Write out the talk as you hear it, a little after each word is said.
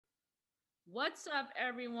What's up,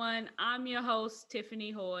 everyone? I'm your host,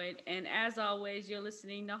 Tiffany Hoyd, and as always, you're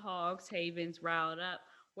listening to Hogs Havens Riled Up.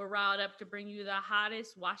 We're riled up to bring you the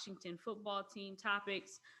hottest Washington football team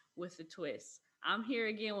topics with a twist. I'm here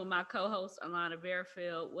again with my co host, Alana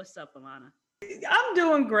Bearfield. What's up, Alana? I'm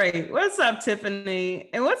doing great. What's up, Tiffany?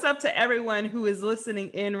 And what's up to everyone who is listening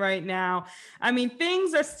in right now? I mean,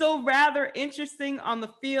 things are still rather interesting on the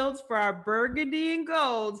fields for our burgundy and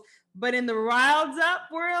golds, but in the riled up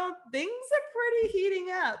world, things are pretty heating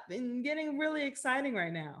up and getting really exciting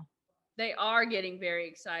right now. They are getting very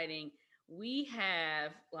exciting. We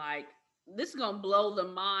have this is gonna blow the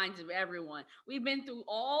minds of everyone. We've been through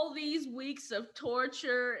all these weeks of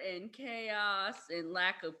torture and chaos and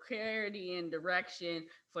lack of clarity and direction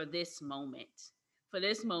for this moment. For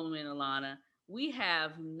this moment, Alana, we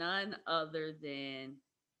have none other than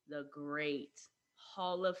the great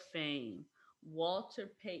Hall of Fame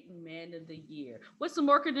Walter Payton Man of the Year. What's some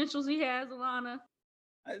more credentials he has, Alana?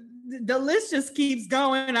 Uh, the list just keeps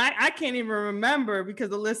going. I can't even remember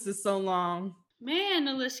because the list is so long. Man,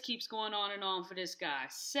 the list keeps going on and on for this guy.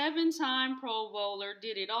 Seven-time Pro Bowler,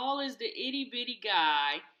 did it all as the itty bitty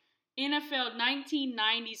guy. NFL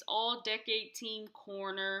 1990s All Decade Team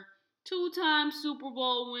corner, two-time Super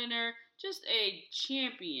Bowl winner, just a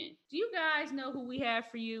champion. Do you guys know who we have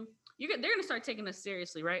for you? They're gonna start taking us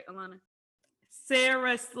seriously, right, Alana?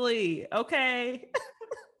 Seriously, okay.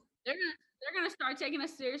 They're gonna start taking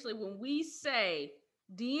us seriously when we say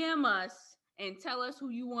DM us and tell us who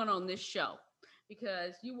you want on this show,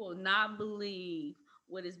 because you will not believe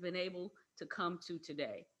what has been able to come to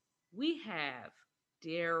today. We have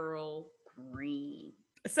Daryl Green.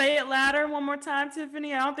 Say it louder one more time,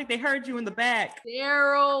 Tiffany. I don't think they heard you in the back.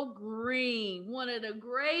 Daryl Green, one of the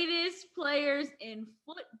greatest players in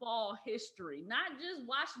football history, not just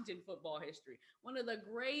Washington football history, one of the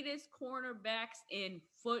greatest cornerbacks in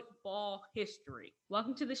football history.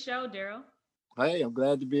 Welcome to the show, Daryl. Hey, I'm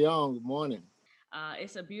glad to be on. Good morning.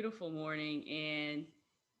 It's a beautiful morning, and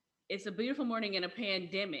it's a beautiful morning in a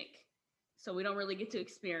pandemic, so we don't really get to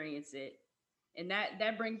experience it. And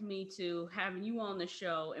that brings me to having you on the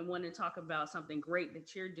show and wanting to talk about something great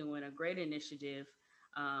that you're doing, a great initiative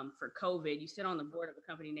for COVID. You sit on the board of a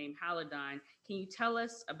company named Halodyne. Can you tell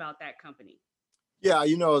us about that company? Yeah,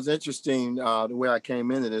 it's interesting the way I came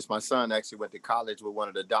into this. My son actually went to college with one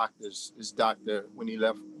of the doctors. This doctor, when he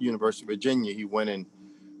left University of Virginia, he went and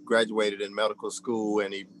graduated in medical school,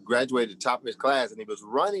 and he graduated top of his class, and he was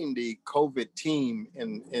running the COVID team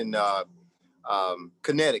in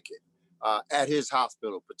Connecticut at his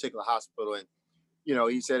hospital, particular hospital. And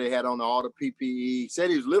he said he had on all the PPE. He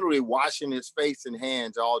said he was literally washing his face and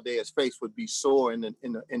hands all day. His face would be sore in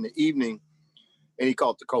the evening, and he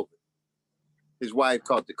caught the COVID. His wife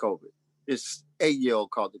caught the COVID. His 8-year-old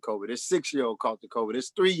caught the COVID. His 6-year-old caught the COVID.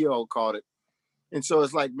 His 3-year-old caught it. And so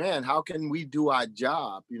it's like, man, how can we do our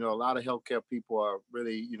job? A lot of healthcare people are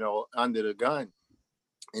really, under the gun.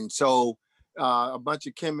 And so a bunch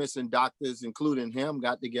of chemists and doctors, including him,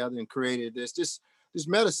 got together and created this. This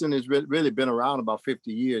medicine has really been around about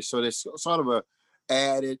 50 years. So there's sort of a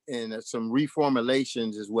added and some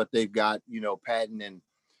reformulations is what they've got, patent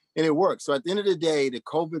and it works. So at the end of the day, the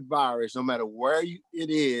COVID virus, no matter where it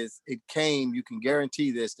is, you can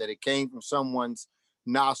guarantee this, that it came from someone's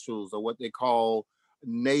nostrils, or what they call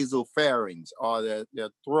nasal pharynx, or their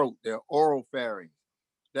throat, their oral pharynx.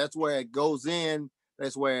 That's where it goes in.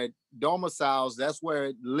 That's where it domiciles. That's where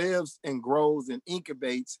it lives and grows and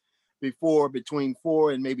incubates between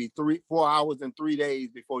 4 hours and 3 days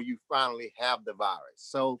before you finally have the virus.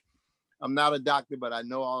 So I'm not a doctor, but I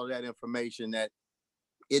know all of that information, that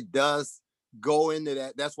it does go into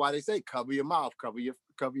that. That's why they say cover your mouth, cover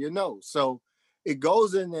your nose. So it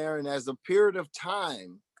goes in there, and as a period of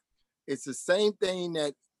time, it's the same thing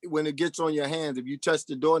that when it gets on your hands, if you touch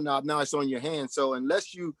the doorknob, now it's on your hand. So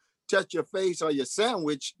unless you touch your face or your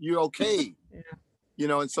sandwich, you're okay.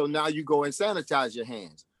 And so now you go and sanitize your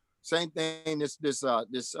hands. Same thing this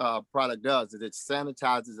product does, is it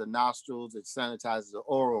sanitizes the nostrils, it sanitizes the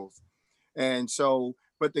orals. And so,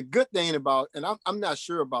 but the good thing about, and I'm not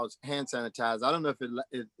sure about hand sanitizer. I don't know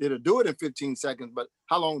if it'll do it in 15 seconds, but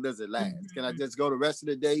how long does it last? Can I just go the rest of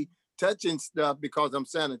the day touching stuff because I'm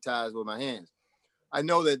sanitized with my hands? I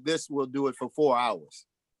know that this will do it for 4 hours.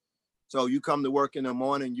 So you come to work in the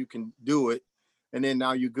morning, you can do it, and then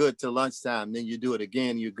now you're good till lunchtime. Then you do it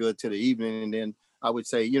again, you're good till the evening. And then I would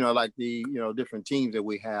say, like the, different teams that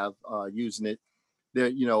we have using it,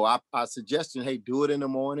 there, our suggestion, hey, do it in the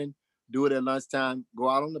morning, do it at lunchtime, go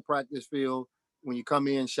out on the practice field. When you come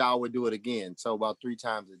in, shower, do it again. So about 3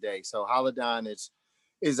 times a day. So Halodyne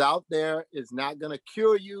is out there. It's not going to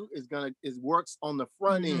cure you. It works on the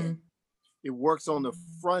front end. it works on the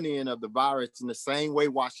front end of the virus in the same way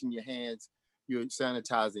washing your hands, you're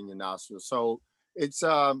sanitizing your nostrils. So it's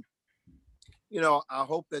I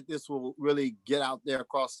hope that this will really get out there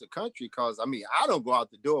across the country, because I mean, I don't go out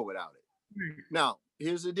the door without it. Now,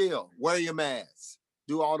 here's the deal: wear your mask,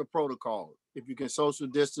 do all the protocol. If you can social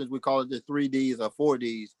distance, we call it the 3Ds or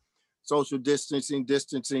 4Ds: social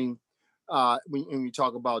distancing. When we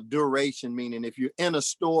talk about duration, meaning if you're in a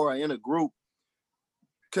store or in a group,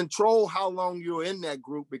 control how long you're in that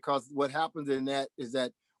group, because what happens in that is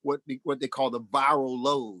that what they call the viral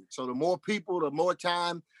load. So the more people, the more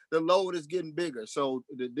time, the load is getting bigger. So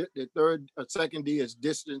the second D is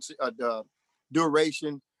distance, the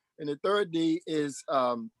duration, and the third D is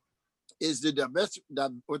what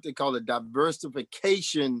they call the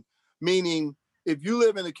diversification, meaning if you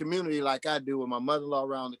live in a community like I do, with my mother-in-law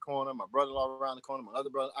around the corner, my brother-in-law around the corner, my other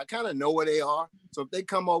brother, I kind of know where they are. So if they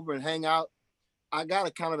come over and hang out, I got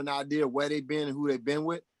a kind of an idea of where they've been and who they've been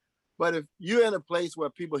with. But if you're in a place where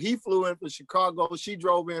he flew in from Chicago, she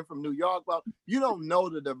drove in from New York, well, you don't know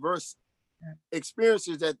the diverse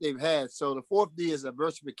experiences that they've had. So the fourth D is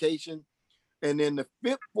diversification. And then the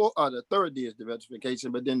third D is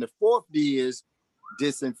diversification, but then the fourth D is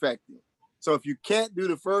disinfecting. So if you can't do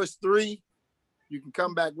the first three, you can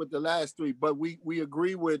come back with the last three. But we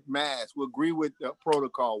agree with masks, we agree with the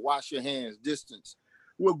protocol, wash your hands, distance.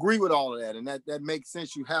 We agree with all of that. And that makes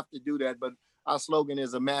sense. You have to do that. But our slogan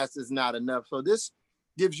is a mask is not enough. So this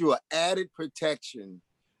gives you an added protection,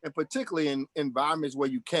 and particularly in environments where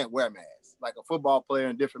you can't wear masks, like a football player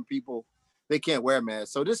and different people, they can't wear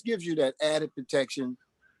masks. So this gives you that added protection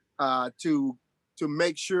to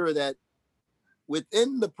make sure that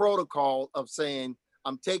within the protocol of saying,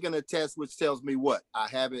 I'm taking a test, which tells me what, I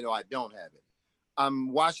have it or I don't have it.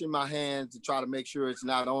 I'm washing my hands to try to make sure it's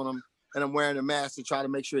not on them. And I'm wearing a mask to try to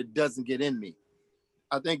make sure it doesn't get in me.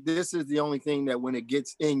 I think this is the only thing that when it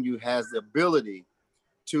gets in you has the ability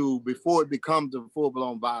to, before it becomes a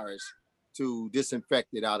full-blown virus, to disinfect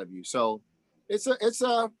it out of you. So we're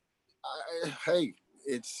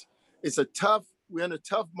in a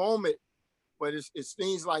tough moment, but it's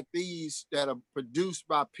things like these that are produced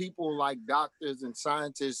by people like doctors and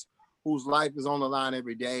scientists whose life is on the line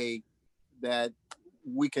every day that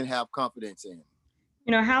we can have confidence in.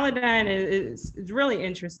 Halodyne is really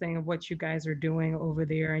interesting of what you guys are doing over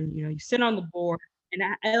there. And, you sit on the board, and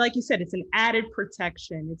like you said, it's an added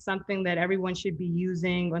protection. It's something that everyone should be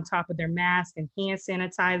using on top of their mask and hand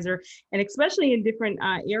sanitizer, and especially in different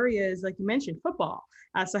areas, like you mentioned, football.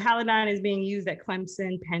 So Halodyne is being used at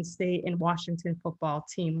Clemson, Penn State, and Washington football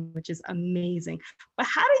team, which is amazing. But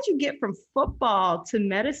how did you get from football to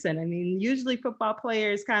medicine? I mean, usually football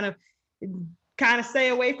players kind of stay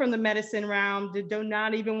away from the medicine realm, do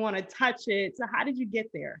not even want to touch it. So how did you get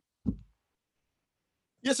there?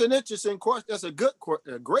 Yes, an interesting question. That's a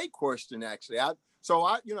great question, actually. I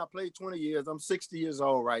played 20 years. I'm 60 years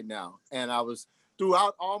old right now. And I was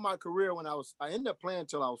throughout all my career I ended up playing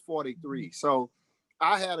until I was 43. So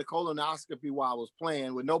I had a colonoscopy while I was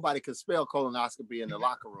playing, where nobody could spell colonoscopy in the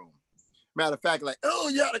locker room. Matter of fact, like, oh,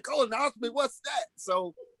 you had a colonoscopy, what's that?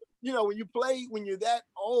 So when you play, when you're that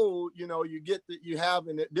old, you have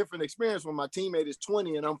a different experience. When my teammate is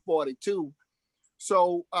 20 and I'm 42.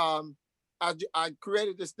 So I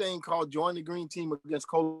created this thing called Join the Green Team Against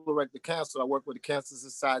Colorectal Cancer. I work with the Cancer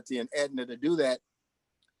Society in Aetna to do that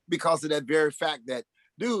because of that very fact that,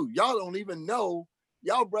 dude, y'all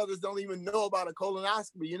brothers don't even know about a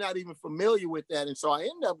colonoscopy. You're not even familiar with that. And so I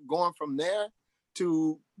ended up going from there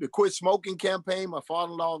to the Quit Smoking campaign. My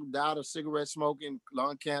father-in-law died of cigarette smoking,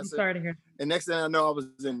 lung cancer. I'm sorry to hear. And next thing I know, I was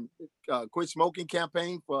in Quit Smoking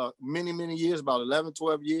campaign for many, many years, about 11,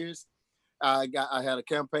 12 years. I had a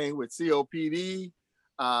campaign with COPD.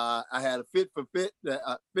 I had a Fit for 50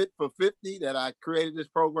 that I created this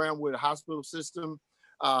program with a hospital system.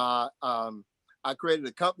 I created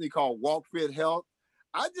a company called Walk Fit Health.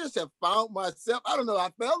 I just have found myself, I don't know, I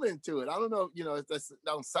fell into it. I don't know, it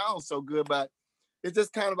don't sound so good, but it's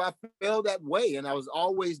just kind of, I felt that way. And I was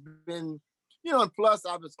always been, and plus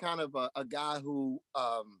I was kind of a guy who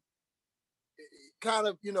I'm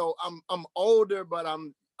older, but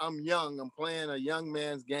I'm young. I'm playing a young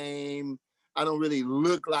man's game. I don't really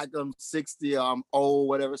look like I'm 60 or I'm old,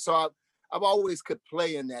 whatever. So I've always could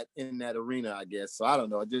play in that arena, I guess. So I don't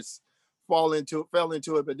know, I just fell into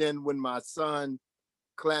it. But then when my son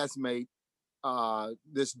classmate,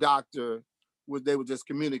 this doctor, they were just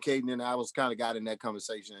communicating, and I was kind of got in that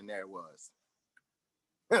conversation, and there it was.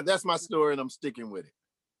 That's my story, and I'm sticking with it.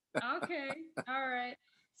 Okay, all right.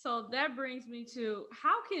 So that brings me to,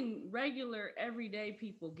 how can regular everyday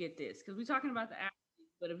people get this? Because we're talking about the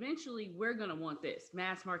athletes, but eventually we're going to want this.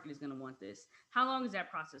 Mass market is going to want this. How long is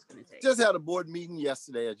that process going to take? Just had a board meeting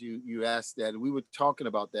yesterday, as you asked that, and we were talking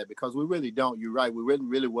about that because we really don't. You're right. We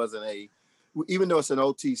really wasn't even though it's an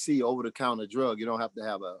OTC, over the counter drug, you don't have to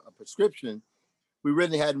have a prescription. We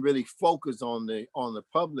really hadn't really focused on the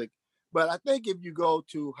public. But I think if you go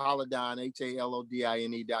to Halodine,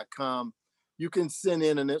 HALODINE.com, you can send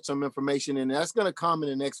in some information, and that's going to come in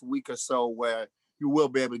the next week or so, where you will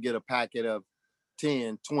be able to get a packet of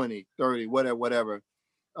 10, 20, 30, whatever,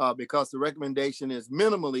 because the recommendation is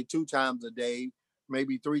minimally 2 times a day,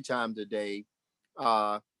 maybe 3 times a day.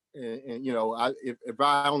 And you know, if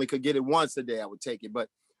I only could get it once a day, I would take it. But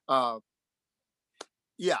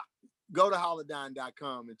yeah, go to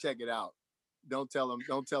Halodine.com and check it out. Don't tell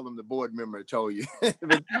them the board member told you.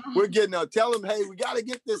 We're getting up. Tell them, hey, we got to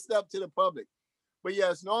get this stuff to the public. But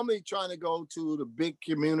yeah, it's normally trying to go to the big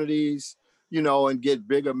communities, you know, and get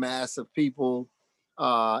bigger mass of people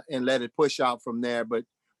and let it push out from there. But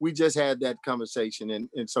we just had that conversation.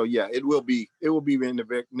 And so, yeah, it will be in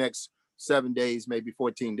the next 7 days, maybe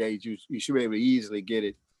 14 days. You should be able to easily get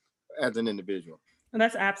it as an individual. And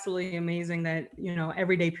that's absolutely amazing that, you know,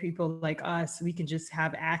 everyday people like us, we can just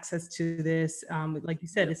have access to this. Like you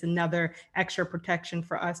said, it's another extra protection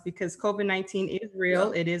for us because COVID-19 is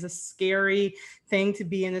real. Yeah. It is a scary thing to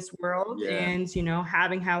be in this world. Yeah. And, you know,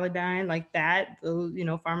 having Halodine like that, you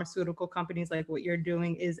know, pharmaceutical companies like what you're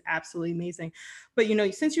doing is absolutely amazing. But, you know,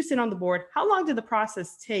 since you sit on the board, how long did the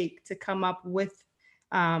process take to come up with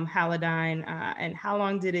Halodine and how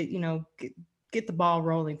long did it, you know, get the ball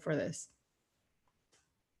rolling for this?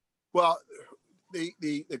 Well,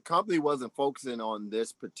 the company wasn't focusing on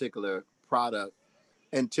this particular product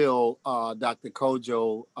until Dr.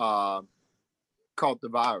 Kojo caught the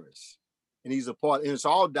virus, and he's a part. And it's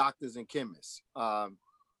all doctors and chemists.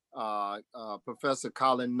 Professor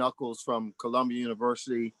Colin Knuckles from Columbia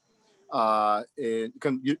University, and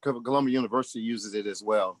Columbia University uses it as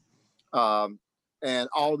well, and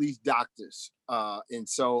all these doctors. And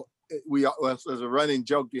so. As a running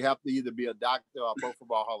joke, you have to either be a doctor or a Pro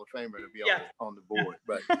Football Hall of Famer to be on the board.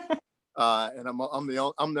 But and I'm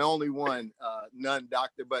the only one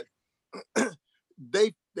non-doctor. But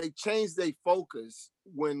they changed their focus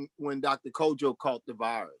when Dr. Kojo caught the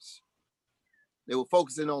virus. They were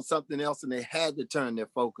focusing on something else, and they had to turn their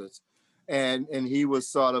focus. And he was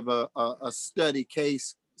sort of a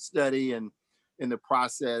case study and in the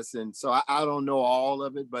process. And so I don't know all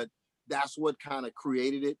of it, but that's what kind of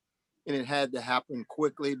created it. And it had to happen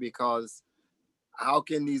quickly because how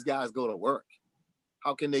can these guys go to work?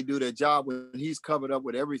 How can they do their job when he's covered up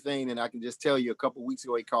with everything? And I can just tell you a couple of weeks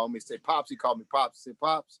ago, he called me and said, Pops, he called me Pops. He said,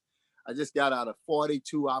 Pops, I just got out of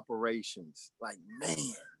 42 operations. Like,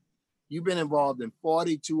 man, you've been involved in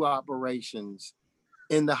 42 operations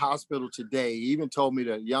in the hospital today. He even told me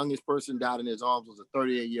the youngest person died in his arms was a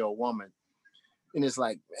 38-year-old woman. And it's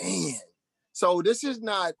like, man, so this is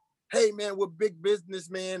not, hey man, we're big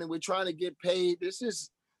businessmen and we're trying to get paid. This is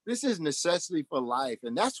necessity for life.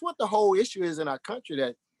 And that's what the whole issue is in our country,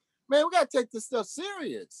 that, man, we got to take this stuff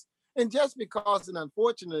serious. And just because, and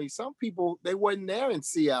unfortunately, some people, they wasn't there in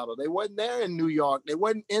Seattle. They wasn't there in New York. They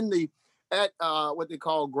wasn't at what they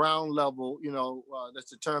call ground level. You know,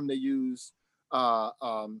 that's the term they use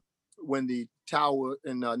when the tower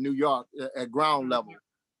in New York at ground level.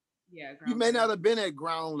 Yeah, you may not have been at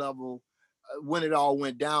ground level when it all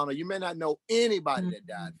went down, or you may not know anybody that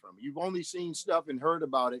died from it. You've only seen stuff and heard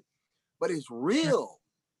about it, but it's real.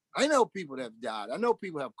 I know people that have died. I know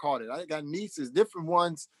people have caught it. I got nieces, different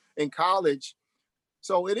ones in college.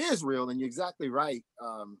 So it is real, and you're exactly right.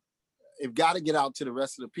 It got to get out to the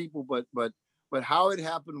rest of the people, but how it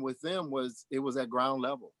happened with them was at ground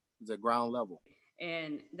level. It was at ground level.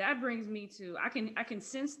 And that brings me to, I can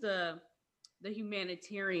sense the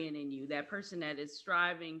humanitarian in you, that person that is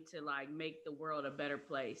striving to like make the world a better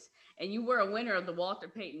place. And you were a winner of the Walter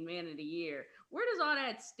Payton Man of the Year. Where does all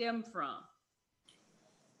that stem from?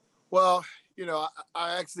 Well, you know,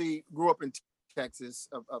 I actually grew up in Texas,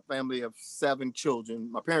 a family of 7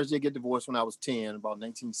 children. My parents did get divorced when I was 10, about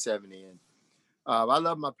 1970. And I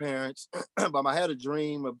love my parents, but I had a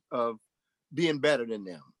dream of being better than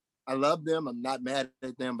them. I love them. I'm not mad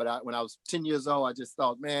at them, but when I was 10 years old, I just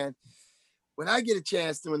thought, man, when I get a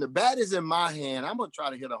chance to, when the bat is in my hand, I'm going to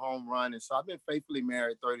try to hit a home run. And so I've been faithfully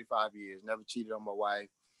married 35 years, never cheated on my wife.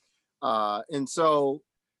 And so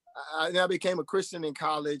I became a Christian in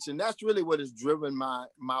college, and that's really what has driven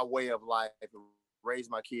my way of life, to raise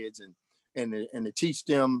my kids and to teach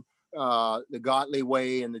them the godly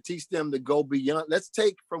way and to teach them to go beyond. Let's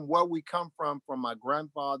take from where we come from my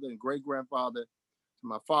grandfather and great grandfather, to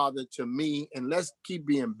my father, to me, and let's keep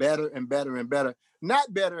being better and better and better.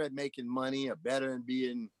 Not better at making money or better at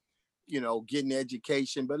being, getting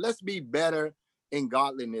education, but let's be better in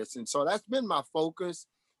godliness. And so that's been my focus.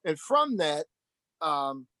 And from that,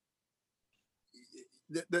 um,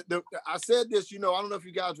 I said this, I don't know if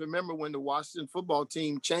you guys remember when the Washington football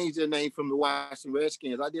team changed their name from the Washington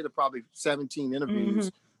Redskins. I did probably 17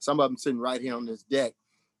 interviews, some of them sitting right here on this deck.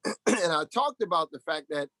 And I talked about the fact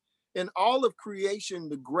that in all of creation,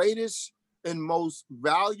 the greatest and most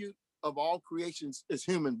valued of all creations is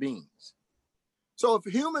human beings. So if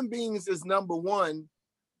human beings is number one,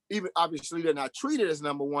 even obviously they're not treated as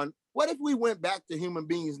number one, what if we went back to human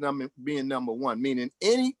beings being number one, meaning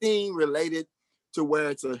anything related to where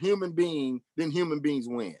it's a human being, then human beings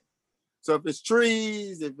win. So if it's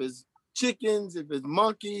trees, if it's chickens, if it's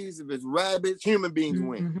monkeys, if it's rabbits, human beings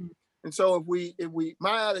win. And so if we,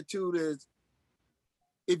 my attitude is,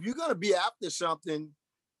 if you're going to be after something,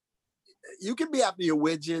 you can be after your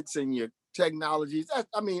widgets and your technologies.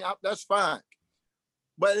 That's fine.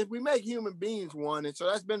 But if we make human beings one, and so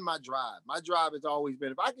that's been my drive. My drive has always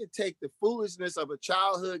been, if I could take the foolishness of a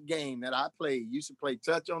childhood game that I played, used to play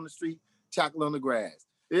touch on the street, tackle on the grass.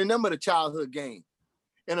 Remember the childhood game.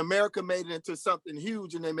 And America made it into something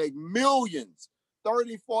huge, and they made millions,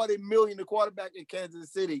 30, 40 million, the quarterback in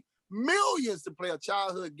Kansas City, millions to play a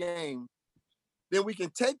childhood game. Then we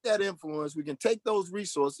can take that influence, we can take those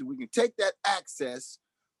resources, we can take that access,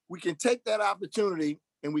 we can take that opportunity,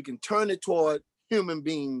 and we can turn it toward human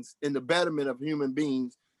beings and the betterment of human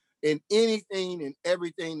beings in anything and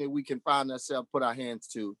everything that we can find ourselves, put our hands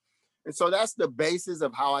to. And so that's the basis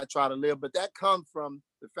of how I try to live. But that comes from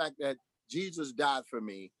the fact that Jesus died for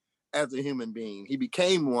me as a human being. He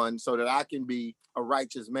became one so that I can be a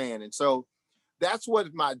righteous man. And so that's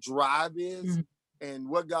what my drive is. And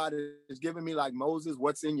what God has given me, like Moses,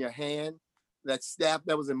 what's in your hand, that staff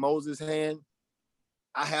that was in Moses' hand.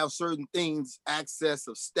 I have certain things, access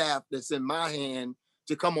of staff that's in my hand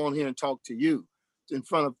to come on here and talk to you in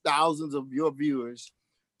front of thousands of your viewers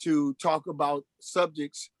to talk about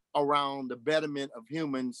subjects around the betterment of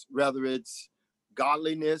humans, whether it's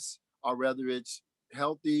godliness or whether it's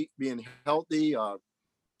being healthy or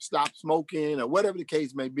stop smoking or whatever the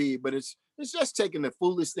case may be. But it's just taking the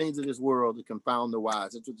foolish things of this world to confound the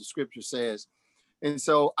wise. That's what the scripture says. And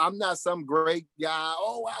so I'm not some great guy.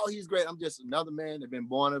 Oh, wow, he's great. I'm just another man that's been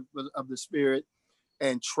born of the Spirit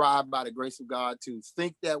and tried by the grace of God to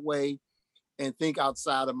think that way and think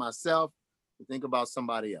outside of myself and think about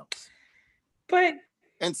somebody else.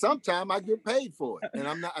 And sometimes I get paid for it, and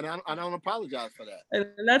I don't apologize for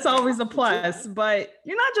that. That's always a plus. But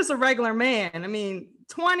you're not just a regular man.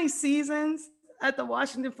 20 seasons at the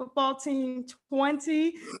Washington football team,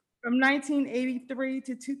 20 from 1983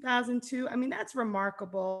 to 2002. That's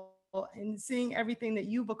remarkable. And seeing everything that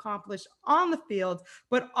you've accomplished on the field,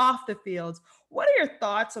 but off the field. What are your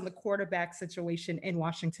thoughts on the quarterback situation in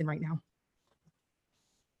Washington right now?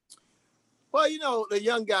 Well, the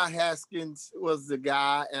young guy Haskins was the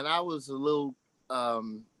guy, and I was a little, I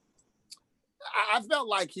felt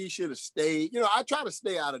like he should have stayed. I try to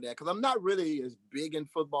stay out of that because I'm not really as big in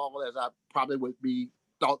football as I probably would be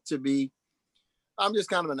thought to be. I'm just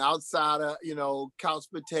kind of an outsider, couch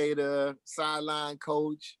potato, sideline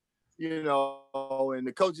coach, and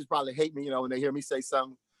the coaches probably hate me, when they hear me say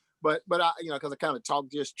something. But I, because I kind of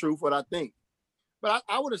talk just truth, what I think. But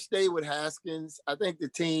I would have stayed with Haskins. I think the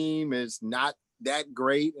team is not that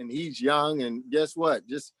great, and he's young. And guess what?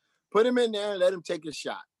 Just put him in there and let him take his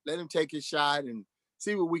shot. Let him take his shot and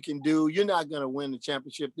see what we can do. You're not going to win the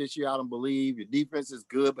championship this year, I don't believe. Your defense is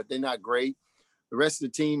good, but they're not great. The rest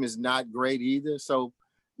of the team is not great either. So,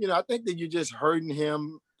 I think that you're just hurting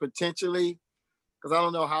him potentially because I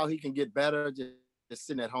don't know how he can get better just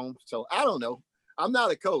sitting at home. So I don't know. I'm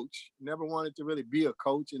not a coach. Never wanted to really be a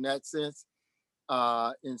coach in that sense.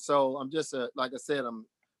 And so I'm just like I said,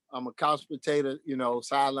 I'm a couch potato,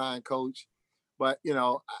 sideline coach. But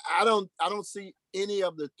I don't see any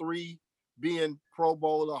of the three being Pro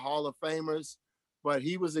Bowl or Hall of Famers. But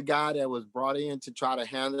he was a guy that was brought in to try to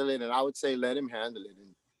handle it, and I would say let him handle it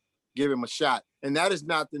and give him a shot. And that is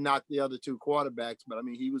not to knock the other two quarterbacks, but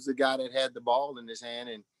he was the guy that had the ball in his hand,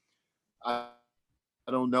 and I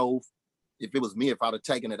don't know if it was me, if I'd have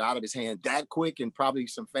taken it out of his hand that quick, and probably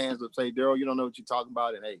some fans would say, Daryl, you don't know what you're talking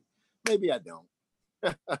about. And hey, maybe I don't.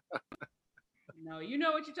 No, you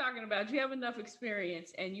know what you're talking about. You have enough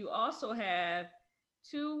experience, and you also have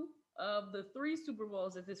 2 of the 3 Super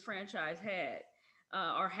Bowls that this franchise had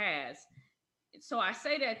or has. So I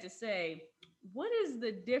say that to say, what is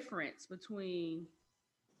the difference between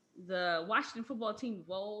the Washington football team of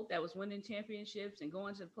old that was winning championships and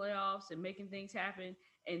going to the playoffs and making things happen,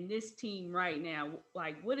 and this team right now?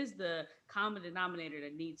 Like, what is the common denominator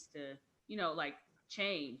that needs to, like,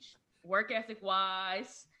 change work ethic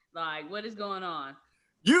wise? Like, what is going on?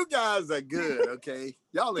 You guys are good, okay?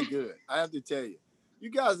 Y'all are good. I have to tell you,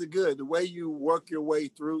 you guys are good. The way you work your way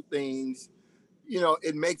through things,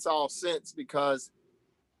 it makes all sense because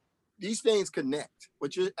these things connect.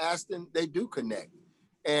 What you're asking, they do connect.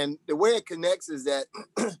 And the way it connects is that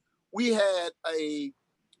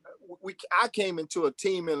I came into a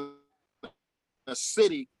team in a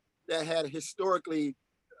city that had historically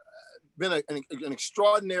been an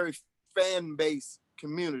extraordinary fan base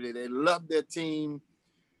community. They loved their team.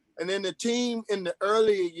 And then the team in the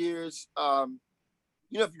earlier years, if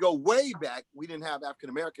you go way back, we didn't have African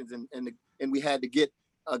Americans, and we had to get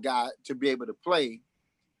a guy to be able to play.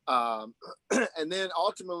 And then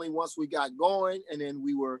ultimately, once we got going, and then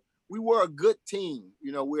we were a good team.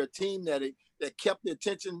 We're a team that kept the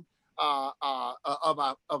attention of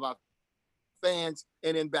our fans.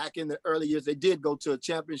 And then back in the early years, they did go to a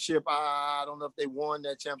championship. I don't know if they won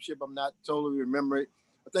that championship. I'm not totally remembering it.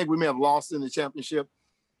 I think we may have lost in the championship.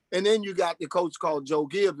 And then you got the coach called Joe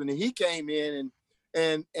Gibbs, and he came in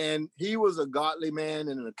and he was a godly man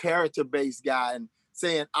and a character-based guy, and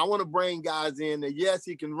saying, I want to bring guys in that, yes,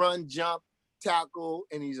 he can run, jump, tackle,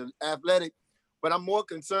 and he's an athletic, but I'm more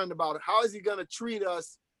concerned about how is he going to treat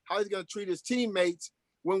us, how is he going to treat his teammates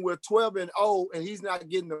when we're 12-0 and he's not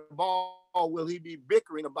getting the ball? Will he be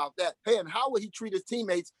bickering about that? Hey, and how will he treat his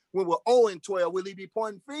teammates when we're 0-12? Will he be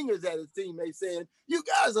pointing fingers at his teammates saying, you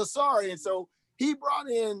guys are sorry? And so he brought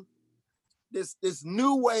in this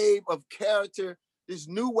new wave of character, this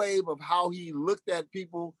new wave of how he looked at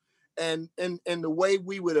people, and the way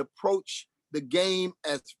we would approach the game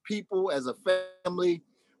as people, as a family.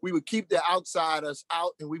 We would keep the outsiders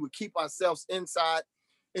out, and we would keep ourselves inside.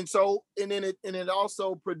 And so, and it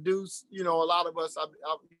also produced, a lot of us. I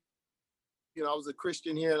was a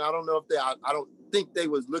Christian here, and I don't know if I don't think they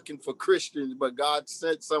was looking for Christians, but God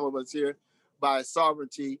sent some of us here by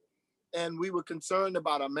sovereignty. And we were concerned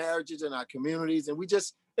about our marriages and our communities. And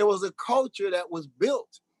it was a culture that was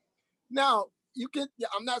built. Now,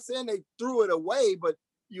 I'm not saying they threw it away, but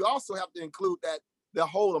you also have to include that the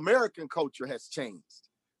whole American culture has changed.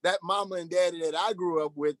 That mama and daddy that I grew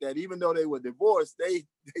up with, that even though they were divorced, they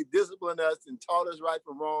disciplined us and taught us right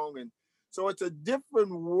from wrong. And so it's a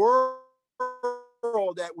different world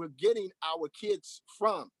that we're getting our kids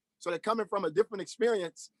from. So they're coming from a different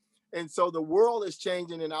experience. And so the world is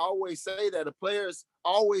changing. And I always say that the players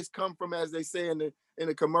always come from, as they say in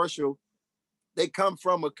the commercial, they come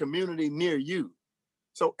from a community near you.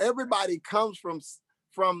 So everybody comes from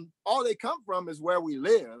all they come from is where we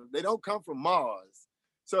live. They don't come from Mars.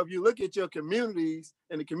 So if you look at your communities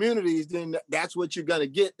and the communities, then that's what you're going to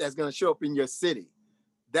get. That's going to show up in your city.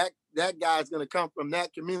 That guy's going to come from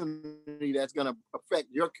that community that's going to affect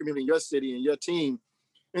your community, your city, and your team.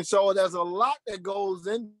 And so there's a lot that goes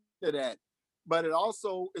into that. But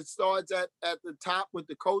it starts at the top with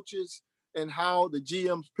the coaches and how the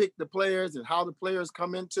GMs pick the players and how the players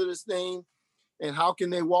come into this thing and how can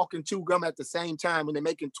they walk and chew gum at the same time when they're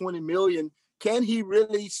making $20 million. Can he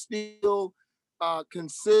really still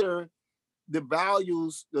consider the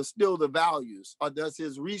values, the values, or does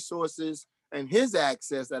his resources and his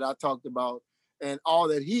access that I talked about and all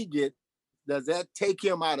that he gets, does that take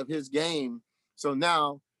him out of his game? So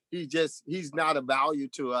now he's not a value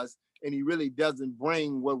to us, and he really doesn't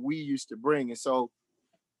bring what we used to bring. And so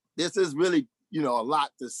this is really, a lot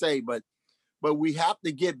to say, but we have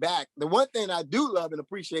to get back. The one thing I do love and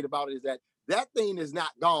appreciate about it is that thing is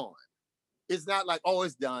not gone. It's not like, oh,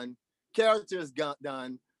 it's done. Character is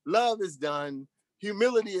done. Love is done.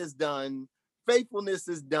 Humility is done. Faithfulness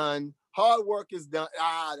is done. Hard work is done.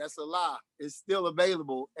 That's a lie. It's still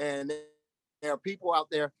available. And there are people out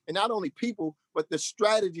there, and not only people, but the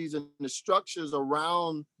strategies and the structures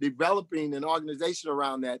around developing an organization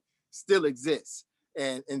around that still exists.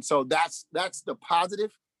 And so that's the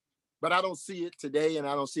positive, but I don't see it today, and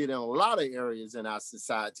I don't see it in a lot of areas in our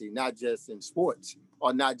society, not just in sports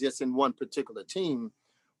or not just in one particular team,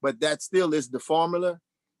 but that still is the formula.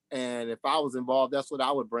 And if I was involved, that's what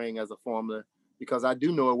I would bring as a formula, because I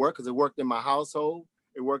do know it worked, because it worked in my household,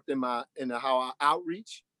 it worked in how I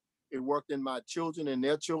outreach, it worked in my children and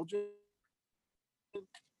their children,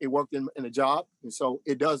 it worked in a job, and so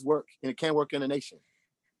it does work, and it can work in a nation.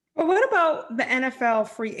 But what about the NFL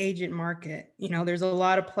free agent market? There's a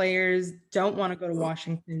lot of players don't want to go to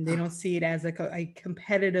Washington. They don't see it as a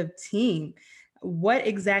competitive team. what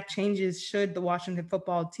exact changes should the Washington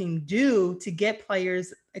football team do to get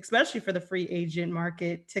players, especially for the free agent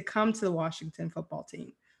market, to come to the Washington football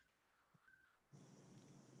team?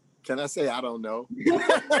 Can I say I don't know?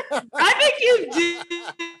 I think you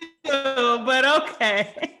do, but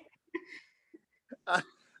okay.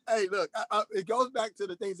 Hey, look, it goes back to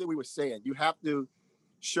the things that we were saying. You have to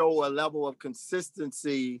show a level of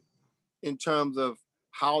consistency in terms of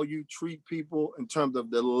how you treat people, in terms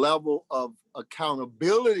of the level of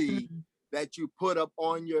accountability that you put up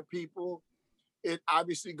on your people. It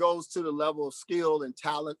obviously goes to the level of skill and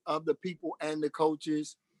talent of the people and the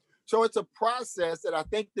coaches. So it's a process that I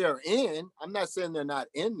think they're in. I'm not saying they're not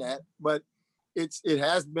in that, but it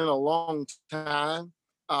has been a long time.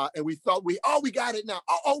 And we thought we got it now.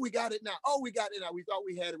 We got it now. We got it now. We thought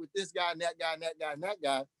we had it with this guy and that guy and that guy and that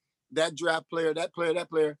guy, that draft player, that player, that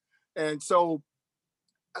player. And so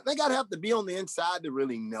I think I'd have to be on the inside to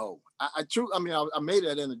really know. I made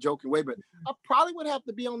that in a joking way, but I probably would have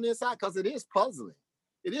to be on the inside because it is puzzling.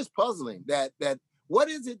 It is puzzling that what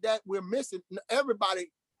is it that we're missing?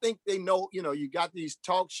 Everybody think they know, you got these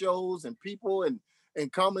talk shows and people and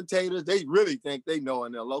commentators. They really think they know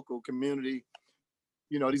in their local community.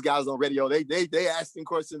 These guys on radio, they asking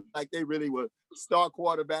questions like they really were star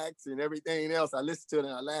quarterbacks and everything else. I listen to it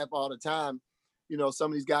and I laugh all the time.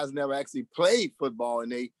 Some of these guys never actually played football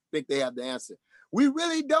and they think they have the answer. We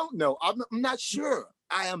really don't know. I'm not sure.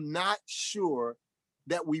 I am not sure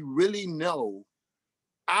that we really know.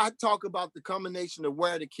 I talk about the combination of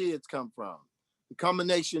where the kids come from, the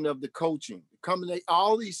combination of the coaching,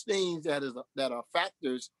 all these things that are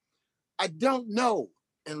factors. I don't know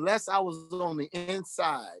unless I was on the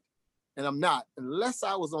inside, and I'm not, unless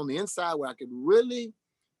I was on the inside where I could really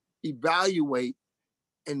evaluate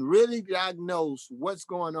and really diagnose what's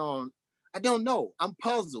going on. I don't know. I'm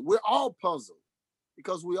puzzled. We're all puzzled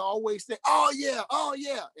because we always think, oh yeah,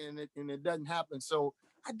 and it doesn't happen. So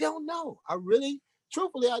I don't know.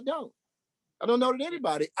 Truthfully, I don't. I don't know that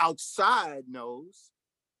anybody outside knows.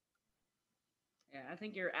 Yeah, I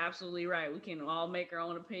think you're absolutely right. We can all make our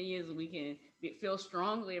own opinions and we can feel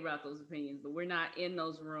strongly about those opinions, but we're not in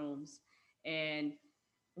those rooms. And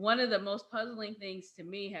one of the most puzzling things to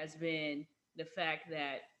me has been the fact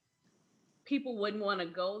that people wouldn't want to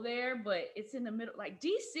go there, but it's in the middle. Like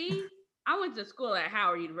DC, I went to school at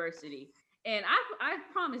Howard University, and I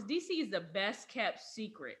promise DC is the best kept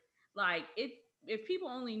secret. Like if people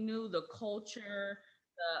only knew the culture,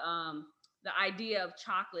 the idea of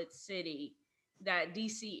Chocolate City that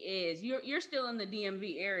DC is. You're still in the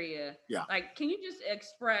DMV area. Yeah. Like, can you just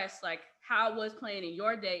express like how it was playing in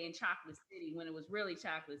your day in Chocolate City when it was really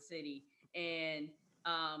Chocolate City, and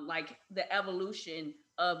like the evolution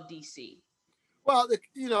of DC? Well, and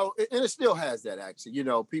it still has that actually.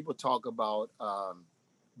 People talk about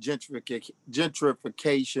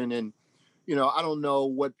gentrification, and I don't know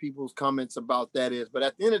what people's comments about that is, but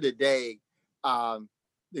at the end of the day,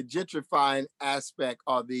 the gentrifying aspect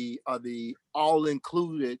or the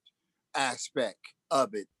all-included aspect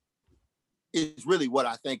of it is really what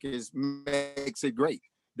I think makes it great.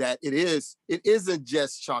 That it isn't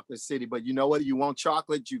just Chocolate City, but you know what? You want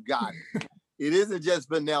chocolate, you got it. It isn't just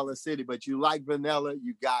Vanilla City, but you like vanilla,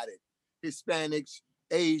 you got it. Hispanics,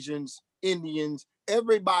 Asians, Indians,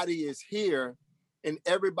 everybody is here, and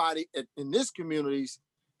everybody in this communities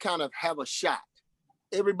kind of have a shot.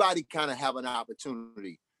 Everybody kind of have an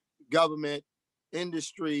opportunity. Government,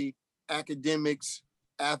 industry, academics,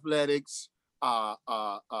 athletics, all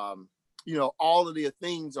of the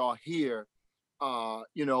things are here.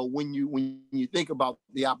 When you think about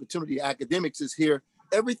the opportunity, academics is here.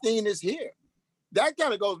 Everything is here. That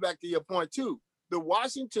kind of goes back to your point too. The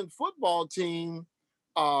Washington football team,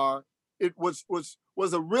 it was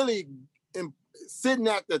a really sitting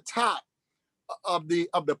at the top of the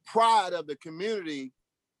pride of the community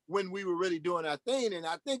when we were really doing our thing. And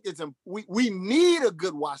I think we need a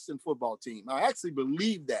good Washington football team. I actually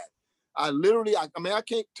believe that. I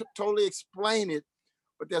can't totally explain it,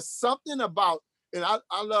 but there's something about, and I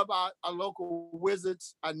love our local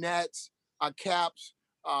Wizards, our Nats, our Caps,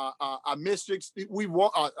 our Mystics. We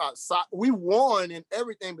won in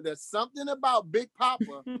everything, but there's something about Big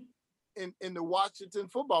Papa in the Washington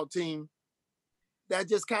football team that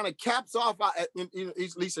just kind of caps off, at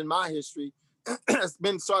least in my history, it's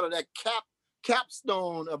been sort of that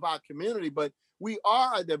capstone of our community. But we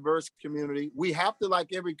are a diverse community. We have to,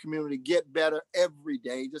 like every community, get better every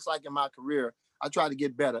day. Just like in my career, I try to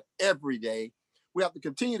get better every day. We have to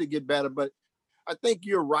continue to get better, but I think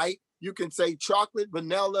you're right. You can say chocolate,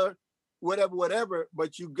 vanilla, whatever,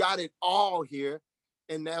 but you got it all here.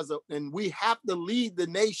 And we have to lead the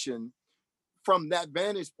nation from that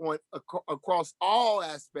vantage point across all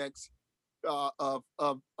aspects of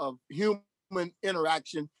human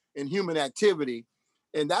interaction and human activity.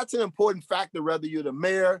 And that's an important factor, whether you're the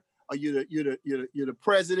mayor or you're the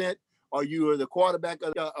president or you are the quarterback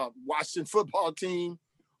of the Washington football team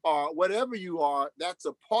or whatever you are. That's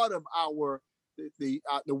a part of the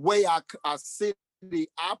way our city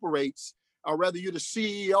operates, or whether you're the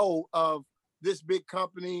CEO of this big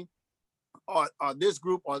company or this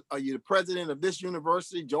group, or you're the president of this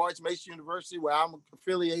university, George Mason University, where I'm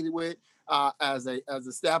affiliated with as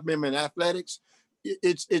a staff member in athletics.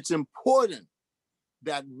 It's important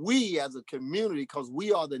that we as a community, because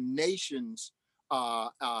we are the nation's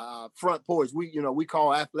front porch. We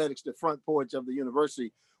call athletics the front porch of the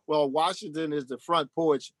university. Well, Washington is the front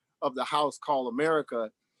porch of the house called America,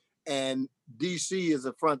 and DC is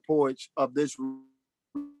the front porch of this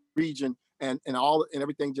region, and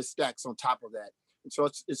everything just stacks on top of that. And so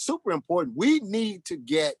it's super important. We need to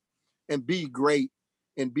get and be great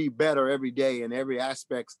and be better every day in every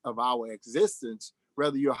aspect of our existence,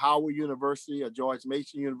 whether you're Howard University or George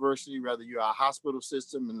Mason University, whether you're a hospital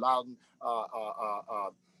system in Loudoun,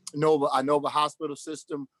 Nova Hospital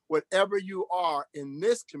System, whatever you are in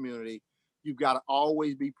this community, you've got to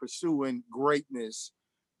always be pursuing greatness.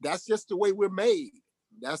 That's just the way we're made.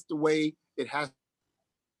 That's the way it has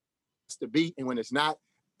to be. And when it's not,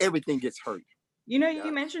 everything gets hurt. You know,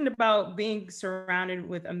 you mentioned about being surrounded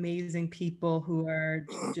with amazing people who are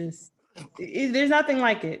just, there's nothing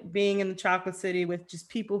like it, being in the Chocolate City with just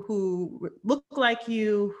people who look like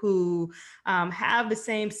you, who have the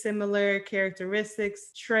same similar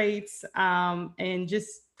characteristics, traits, and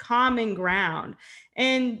just common ground.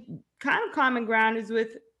 And kind of common ground is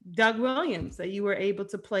with Doug Williams that you were able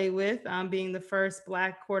to play with, being the first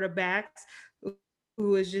Black quarterbacks who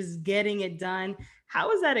was just getting it done. How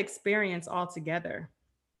was that experience altogether?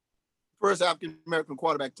 First African-American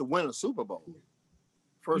quarterback to win a Super Bowl.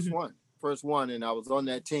 First one. And I was on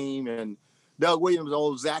that team, and Doug Williams,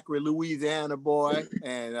 old Zachary, Louisiana boy,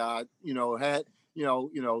 and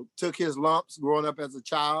took his lumps growing up as a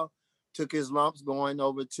child, took his lumps going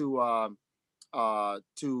over to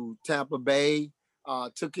Tampa Bay,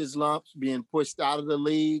 took his lumps being pushed out of the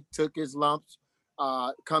league, took his lumps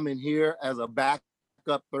coming here as a backup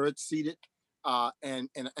third seeded. And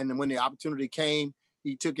then when the opportunity came,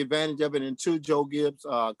 he took advantage of it. And to Joe Gibbs'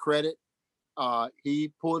 credit,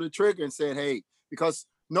 he pulled the trigger and said, hey, because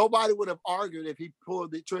nobody would have argued if he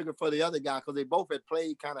pulled the trigger for the other guy, because they both had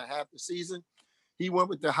played kind of half the season. He went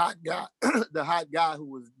with the hot guy, who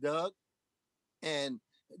was Doug. And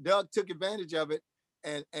Doug took advantage of it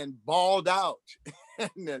and balled out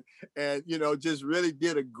and just really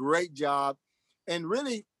did a great job and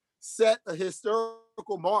really set a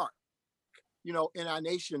historical mark, in our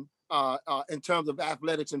nation in terms of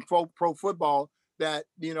athletics and pro football, that,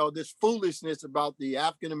 this foolishness about the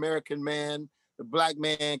African-American man, the Black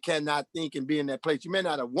man cannot think and be in that place. You may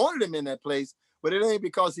not have wanted him in that place, but it ain't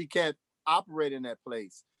because he can't operate in that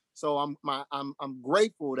place. So I'm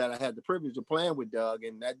grateful that I had the privilege of playing with Doug,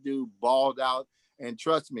 and that dude balled out. And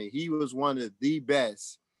trust me, he was one of the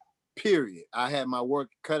best, period. I had my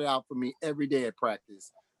work cut out for me every day at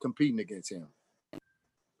practice, competing against him.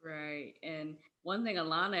 Right. And one thing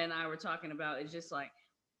Alana and I were talking about is just like,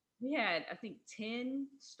 we had, I think, 10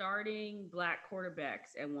 starting Black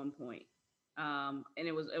quarterbacks at one point. And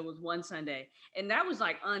it was one Sunday, and that was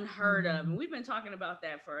like unheard of. And we've been talking about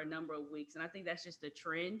that for a number of weeks. And I think that's just a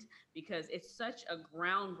trend because it's such a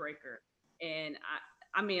groundbreaker. And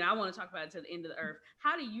I mean, I want to talk about it to the end of the earth.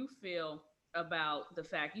 How do you feel about the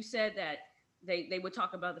fact you said that they would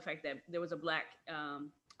talk about the fact that there was a Black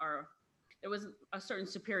or there was a certain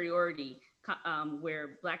superiority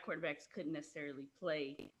where Black quarterbacks couldn't necessarily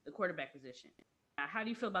play the quarterback position? How do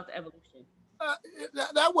you feel about the evolution?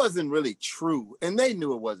 That wasn't really true, and they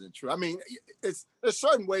knew it wasn't true. I mean, there's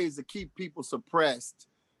certain ways to keep people suppressed.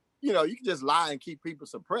 You can just lie and keep people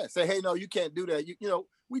suppressed. Say, hey, no, you can't do that.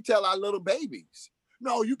 We tell our little babies,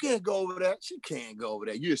 no, you can't go over there. She can't go over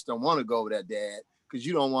there. You just don't want to go over there, Dad, because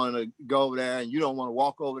you don't want to go over there and you don't want to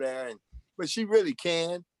walk over there. But she really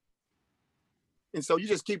can. And so you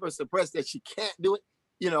just keep her suppressed that she can't do it,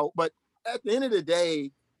 But at the end of the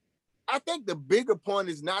day, I think the bigger point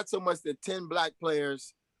is not so much that 10 Black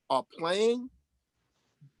players are playing,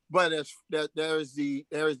 but there is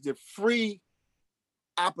the free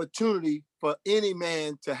opportunity for any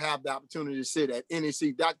man to have the opportunity to sit at any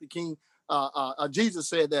seat. Dr. King, Jesus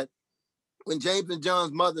said that when James and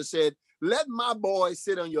John's mother said, let my boy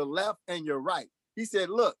sit on your left and your right. He said,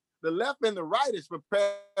 look, the left and the right is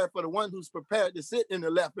prepared for the one who's prepared to sit in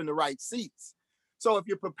the left and the right seats. So if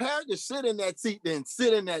you're prepared to sit in that seat, then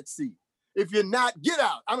sit in that seat. If you're not, get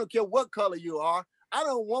out. I don't care what color you are. I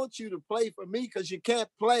don't want you to play for me because you can't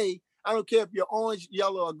play. I don't care if you're orange,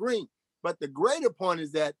 yellow, or green. But the greater point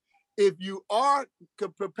is that if you are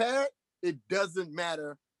prepared, it doesn't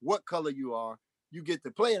matter what color you are, you get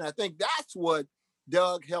to play. And I think that's what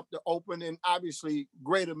Doug helped to open, and obviously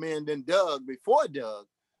greater men than Doug before Doug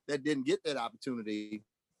that didn't get that opportunity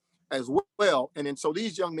as well. And then so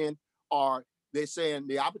these young men they're saying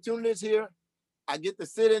the opportunity is here. I get to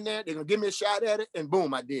sit in there. They're gonna give me a shot at it, and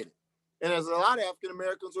boom, I did it. And there's a lot of African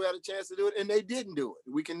Americans who had a chance to do it, and they didn't do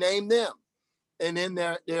it. We can name them. And then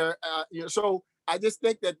so I just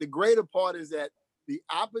think that the greater part is that the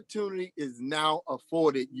opportunity is now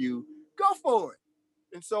afforded you. Go for it.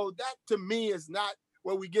 And so that to me is not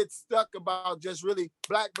where we get stuck about just really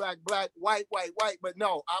black, black, black, white, white, white, but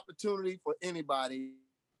no, opportunity for anybody.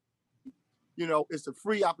 It's a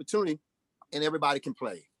free opportunity and everybody can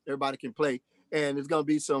play. Everybody can play. And there's going to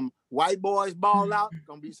be some white boys ball out. There's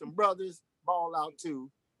going to be some brothers ball out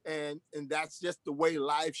too. And that's just the way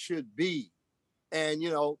life should be. And,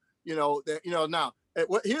 now,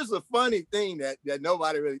 here's the funny thing that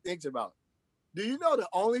nobody really thinks about. Do you know the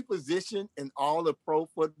only position in all the pro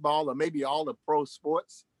football or maybe all the pro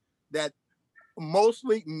sports that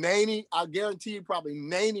mostly I guarantee you probably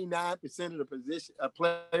 99% of the position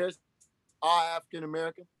players are African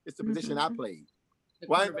American? It's the position I played.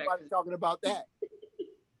 Why ain't nobody talking about that?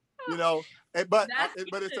 But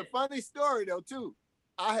it's a funny story though too.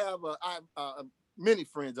 I have many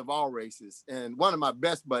friends of all races, and one of my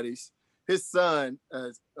best buddies, his son,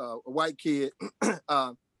 a white kid,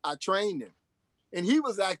 I trained him, and he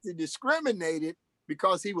was actually discriminated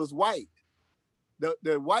because he was white.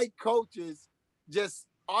 The white coaches just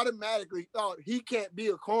automatically thought he can't be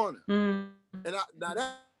a corner, and now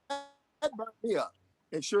that burned me up.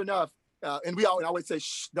 And sure enough, and we always say,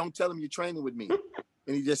 shh, don't tell him you're training with me.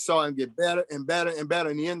 And he just saw him get better and better and better,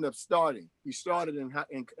 and he ended up starting. He started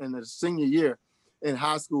in the senior year in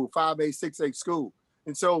high school, 5A, 6A school.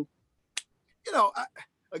 And so,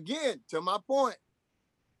 again, to my point,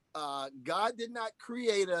 God did not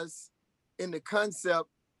create us in the concept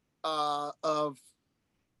of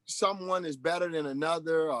someone is better than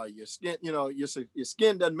another, or your skin, your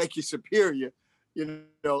skin doesn't make you superior.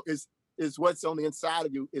 Is what's on the inside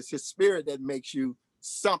of you. It's his spirit that makes you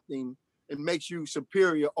something and makes you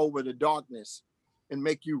superior over the darkness and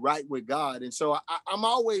make you right with God. And so I'm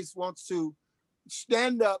always wants to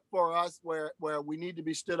stand up for us where we need to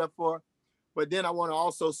be stood up for, but then I want to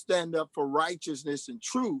also stand up for righteousness and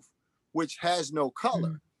truth, which has no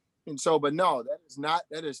color. And so, but no,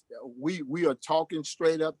 we are talking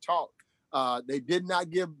straight up talk. They did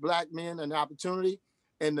not give black men an opportunity,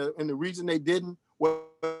 and the reason they didn't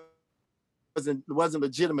wasn't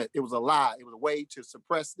legitimate. It was a lie. It was a way to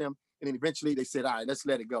suppress them. And then eventually they said, all right, let's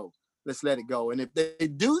let it go. Let's let it go. And if they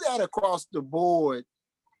do that across the board,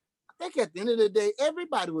 I think at the end of the day,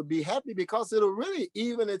 everybody would be happy because it'll really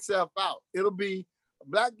even itself out. It'll be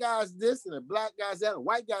black guys this and a black guys that, and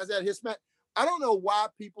white guys that, Hispanic. I don't know why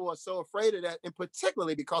people are so afraid of that, and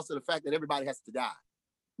particularly because of the fact that everybody has to die.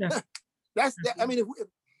 Yeah. That's that. I mean,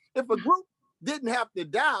 if a group didn't have to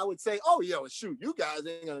die, I would say, oh, yo, shoot, you guys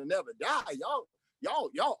ain't gonna never die.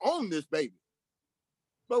 Y'all own this baby.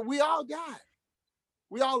 But we all die.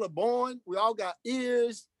 We all are born. We all got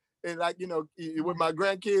ears. And with my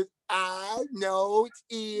grandkids, I, nose,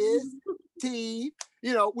 ears, teeth.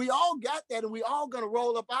 We all got that, and we all gonna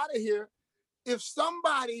roll up out of here. If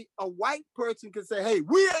somebody, a white person, could say, hey,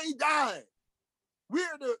 we ain't dying.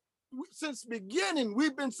 Since the beginning,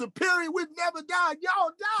 we've been superior. We've never died.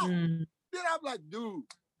 Y'all died. Then I'm like, dude,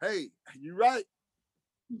 hey, you're right.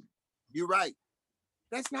 You're right.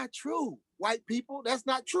 That's not true. White people, that's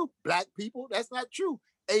not true. Black people, that's not true.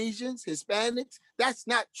 Asians, Hispanics, that's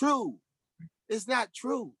not true. It's not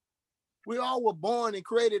true. We all were born and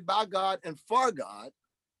created by God and for God,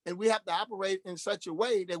 and we have to operate in such a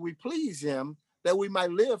way that we please him, that we might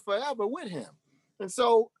live forever with him. And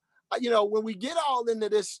so, when we get all into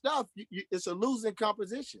this stuff, it's a losing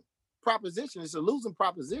proposition. It's a losing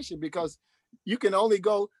proposition because you can only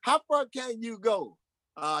go, how far can you go?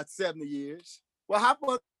 70 years. Well, how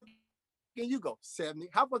far can you go? 70.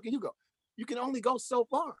 How far can you go? You can only go so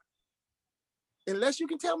far. Unless you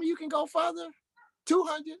can tell me you can go further,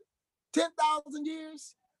 200, 10,000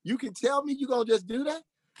 years, you can tell me you're going to just do that?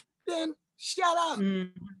 Then shut up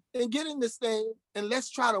and get in this thing, and let's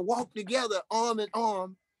try to walk together arm in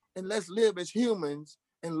arm, and let's live as humans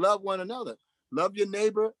and love one another. Love your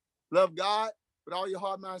neighbor, love God with all your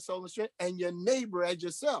heart, mind, soul, and strength, and your neighbor as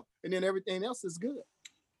yourself. And then everything else is good.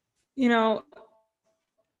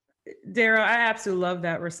 Daryl, I absolutely love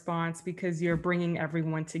that response because you're bringing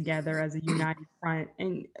everyone together as a united front.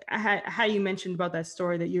 And how you mentioned about that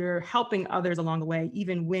story that you're helping others along the way,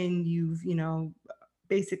 even when you've,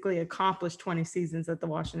 basically accomplished 20 seasons at the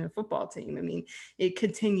Washington football team. I mean, it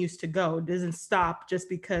continues to go. It doesn't stop just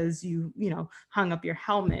because you hung up your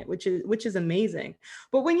helmet, which is amazing.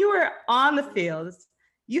 But when you were on the field,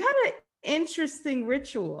 you had an interesting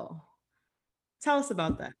ritual. Tell us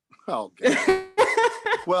about that. Okay.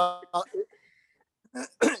 Well,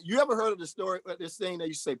 you ever heard of the story, this thing that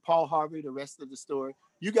you say Paul Harvey, the rest of the story?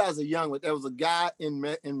 You guys are young, but there was a guy in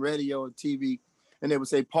radio and TV, and they would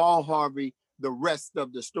say Paul Harvey, the rest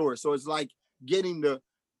of the story. So it's like getting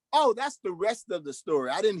that's the rest of the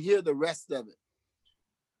story. I didn't hear the rest of it.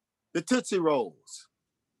 The Tootsie Rolls.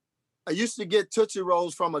 I used to get Tootsie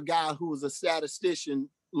Rolls from a guy who was a statistician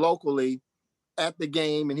locally at the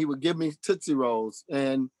game, and he would give me Tootsie Rolls,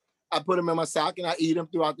 and I put them in my sock and I eat them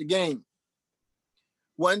throughout the game.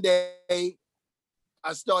 One day,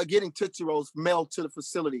 I started getting Tootsie Rolls mailed to the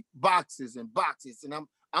facility, boxes and boxes, and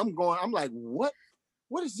I'm like, what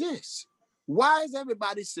is this? Why is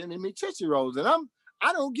everybody sending me Tootsie Rolls? And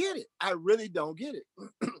I don't get it. I really don't get it.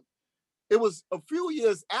 It was a few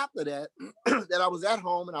years after that that I was at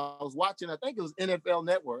home and I was watching, I think it was NFL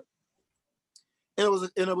Network, and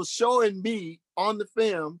it was showing me on the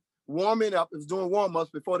film warming up. It was doing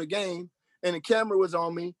warm-ups before the game, and the camera was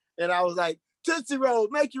on me, and I was like, Tootsie Rolls,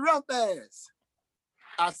 make you run fast.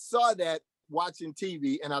 I saw that watching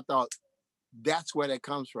TV, and I thought, that's where that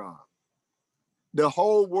comes from. The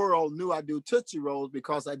whole world knew I do Tootsie Rolls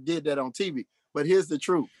because I did that on TV. But here's the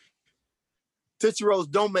truth. Tootsie Rolls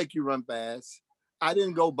don't make you run fast. I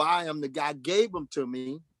didn't go buy them. The guy gave them to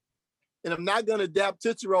me. And I'm not going to dap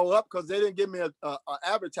Tootsie Roll up because they didn't give me a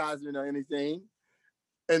advertisement or anything.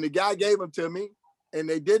 And the guy gave them to me, and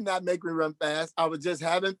they did not make me run fast. I was just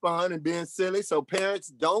having fun and being silly. So parents,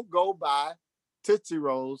 don't go buy Tootsie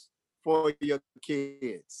Rolls for your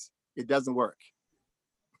kids. It doesn't work.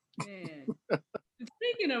 Man.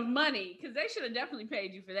 Speaking of money, because they should have definitely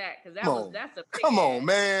paid you for that, because that's a big come on,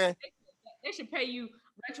 man. They should pay you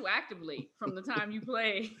retroactively from the time you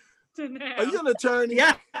play to now. Are you an attorney?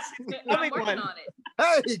 Yeah. I'm working on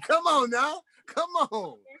it. Hey, come on now. Come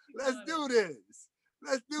on. Let's do this.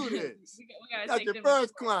 Let's do this. we gotta That's your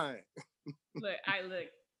first client. Look.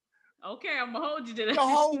 Okay, I'm gonna hold you to that. The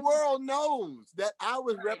whole world knows that I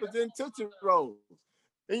was representing Tootsie Rolls.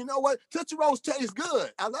 And you know what? Tootsie Rolls taste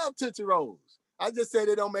good. I love Tootsie Rolls. I just say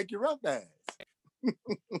they don't make you run fast. Man.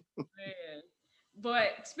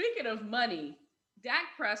 But speaking of money,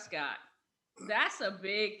 Dak Prescott, that's a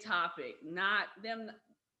big topic. Not them,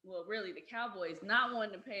 well, really the Cowboys not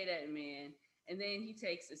wanting to pay that man. And then he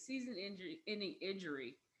takes a season-ending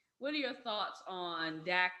injury. What are your thoughts on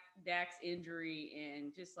Dak's injury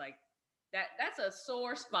and just like that? That's a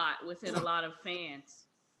sore spot within a lot of fans.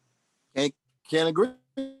 Can't agree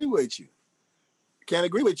with you.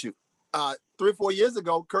 3 or 4 years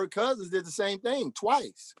ago, Kirk Cousins did the same thing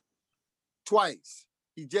twice.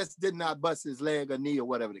 He just did not bust his leg or knee or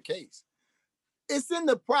whatever the case. It's in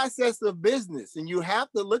the process of business, and you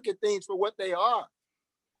have to look at things for what they are.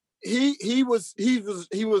 He was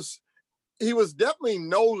definitely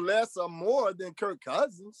no less or more than Kirk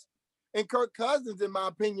Cousins. And Kirk Cousins, in my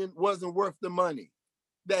opinion, wasn't worth the money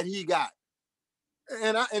that he got.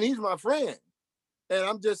 And he's my friend.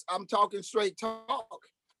 And I'm talking straight talk.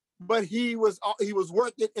 But he was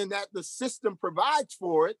worth it in that the system provides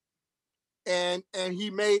for it. And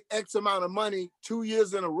he made X amount of money 2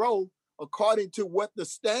 years in a row, according to what the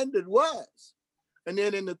standard was. And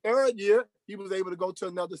then in the third year, he was able to go to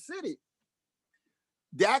another city.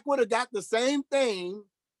 Dak would have got the same thing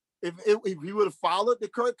if he would have followed the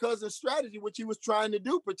Kirk Cousins strategy, which he was trying to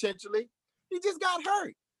do potentially. He just got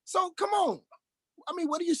hurt. So come on. I mean,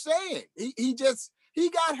 what are you saying? He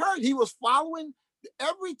got hurt. He was following.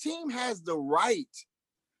 Every team has the right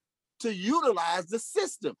to utilize the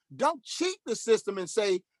system. Don't cheat the system and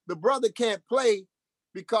say the brother can't play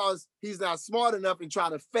because he's not smart enough and try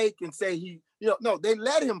to fake and say no, they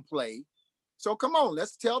let him play. So come on,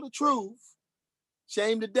 let's tell the truth.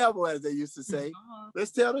 Shame the devil, as they used to say.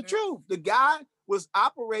 Let's tell the truth. The guy was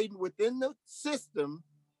operating within the system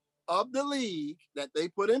of the league that they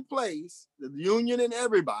put in place, the union and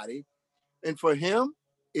everybody. And for him,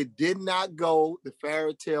 it did not go the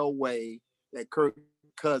fairy tale way that Kirk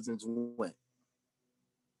Cousins went.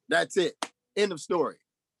 That's it. End of story.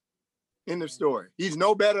 End of story. He's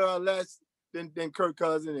no better or less than Kirk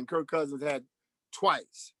Cousins, and Kirk Cousins had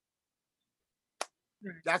twice.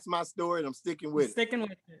 That's my story, and I'm sticking with it. Sticking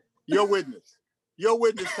with it. Your witness. Your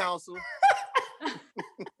witness, counsel.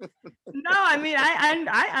 No, I mean,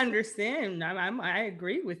 I understand. I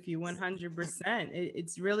agree with you 100%.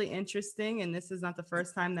 It's really interesting, and this is not the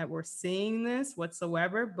first time that we're seeing this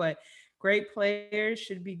whatsoever. But great players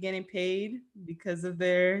should be getting paid because of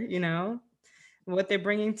their, what they're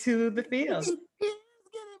bringing to the field. He's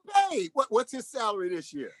getting paid. What's his salary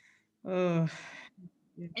this year? Oh,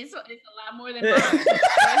 It's a lot more than mine.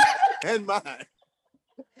 And mine.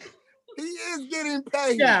 He is getting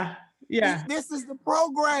paid. Yeah. This is the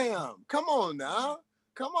program. Come on now.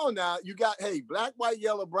 You got, hey, black, white,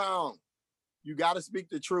 yellow, brown. You got to speak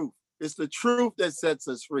the truth. It's the truth that sets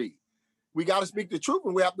us free. We got to speak the truth,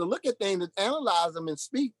 and we have to look at things and analyze them and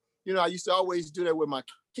speak. I used to always do that with my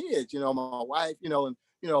kids, my wife, I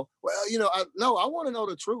want to know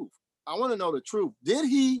the truth. I want to know the truth. Did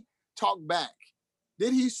he talk back?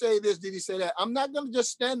 Did he say this? Did he say that? I'm not going to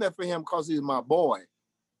just stand there for him because he's my boy.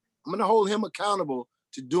 I'm going to hold him accountable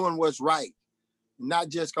to doing what's right, not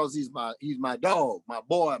just because he's my dog, my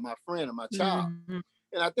boy, my friend, and my child. Mm-hmm.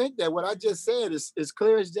 And I think that what I just said is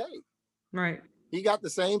clear as day. Right. He got the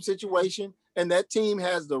same situation, and that team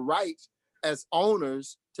has the right as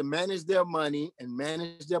owners to manage their money and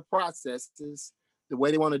manage their processes the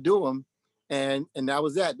way they want to do them. And that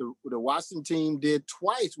was that. The Washington team did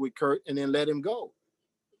twice with Kurt and then let him go.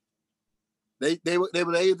 They were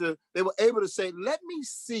able to say, let me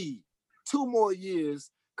see 2 more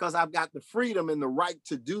years because I've got the freedom and the right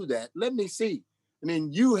to do that. Let me see. And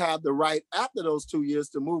then you have the right after those 2 years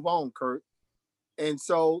to move on, Kurt. And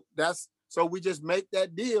so we just make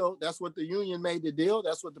that deal. That's what the union made the deal.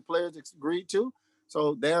 That's what the players agreed to.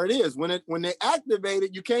 So there it is. When they activate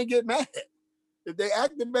it, you can't get mad. If they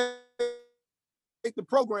activate the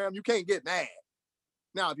program, you can't get mad.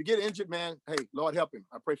 Now, if you get injured, man, hey, Lord help him.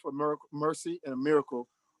 I pray for mercy and a miracle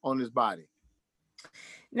on his body.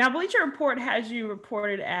 Now, Bleacher Report has you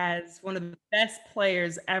reported as one of the best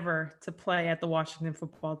players ever to play at the Washington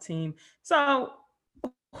football team. So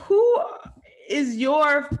who is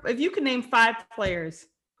if you could name 5 players,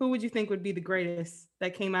 who would you think would be the greatest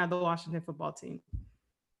that came out of the Washington football team?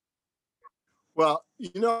 Well,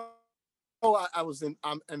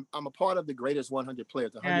 I'm a part of the greatest 100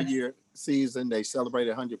 players, the 100-year season. They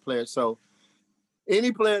celebrated 100 players. So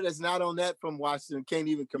any player that's not on that from Washington can't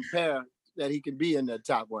even compare that he can be in the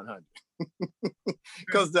top 100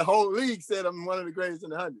 because the whole league said I'm one of the greatest in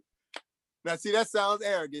the 100. Now, see, that sounds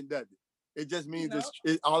arrogant, doesn't it? It just means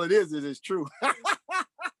all it is it's true.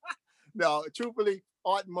 No, truthfully,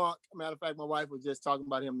 Art Monk, matter of fact, my wife was just talking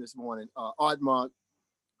about him this morning. Art Monk,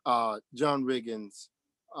 John Riggins,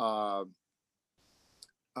 that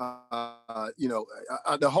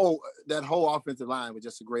whole offensive line was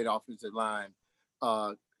just a great offensive line.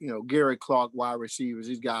 Gary Clark, wide receivers,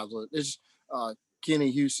 these guys were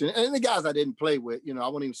Kenny Houston, and the guys I didn't play with, I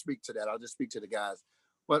won't even speak to that. I'll just speak to the guys.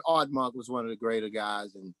 But Art Monk was one of the greater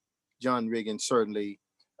guys, and John Riggins certainly.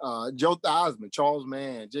 Joe Theismann, Charles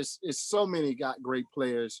Mann, it's so many great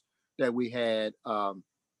players that we had on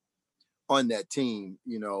that team.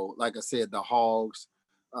 Like I said, the Hogs,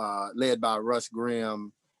 led by Russ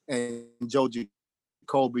Grimm and Joe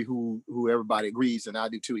Jacoby, who everybody agrees, and I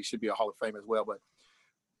do too. He should be a Hall of Famer as well.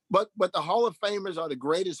 But the Hall of Famers are the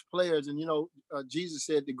greatest players, and Jesus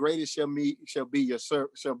said, "The greatest shall be your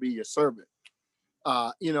servant."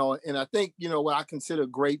 And I think what I consider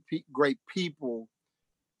great people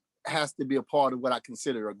has to be a part of what I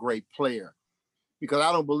consider a great player, because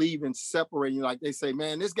I don't believe in separating. Like they say,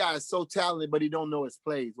 man, this guy is so talented, but he don't know his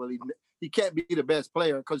plays. Well, he can't be the best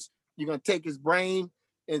player because you're going to take his brain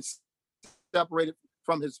and separate it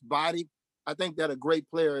from his body. I think that a great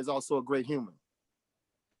player is also a great human.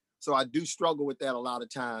 So I do struggle with that a lot of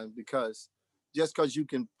times, because just because you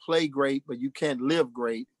can play great, but you can't live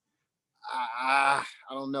great, I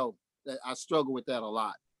don't know. I struggle with that a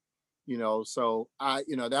lot. So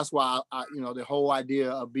that's why the whole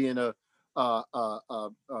idea of being a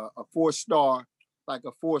 4-star, like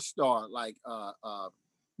a 4-star, like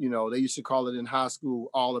they used to call it in high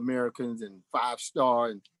school All-Americans and 5-star,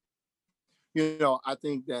 and I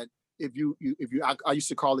think that if you I used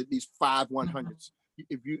to call it these 5 100s.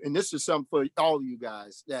 And this is something for all of you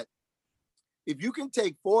guys, that if you can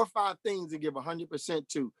take 4 or 5 things and give 100%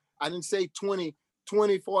 to, I didn't say 20,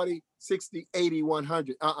 40, 60, 80,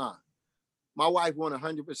 100. My wife wants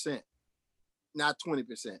 100%, not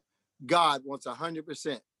 20%. God wants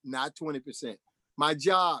 100%, not 20%. My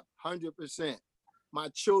job, 100%. My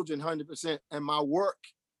children, 100%. And my work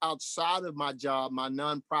outside of my job, my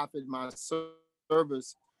nonprofit, my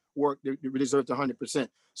service work, they deserve 100%.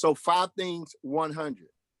 So 5 things, 100.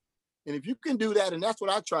 And if you can do that, and that's what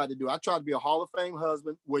I try to do. I try to be a Hall of Fame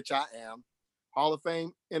husband, which I am. Hall of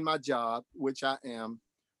Fame in my job, which I am.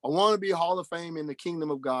 I want to be Hall of Fame in the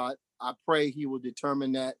kingdom of God. I pray he will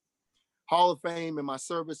determine that. Hall of Fame in my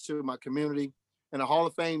service to my community, and a Hall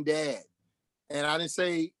of Fame dad. And I didn't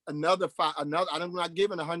say I'm not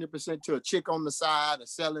giving 100% to a chick on the side or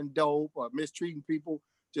selling dope or mistreating people.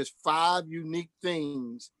 Just 5 unique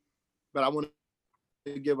things, but I want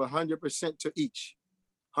to give 100% to each,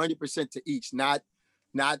 100% to each, not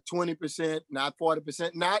 20%, not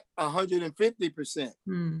 40%, not 150%,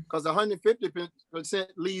 because 150%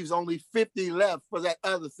 leaves only 50 left for that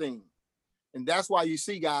other thing. And that's why you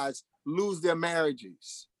see guys lose their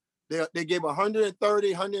marriages. They give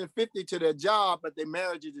 130, 150 to their job, but their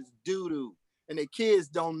marriages is doo-doo. And their kids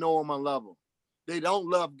don't know them or love them. They don't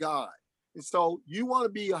love God. And so you want to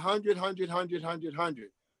be 100, 100, 100, 100, 100.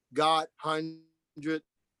 God, 100.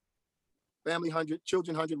 Family, 100.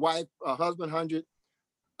 Children, 100. Wife, husband, 100.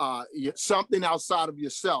 Something outside of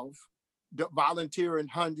yourself. Volunteering,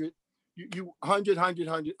 100. You 100, 100,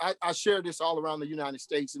 100. I share this all around the United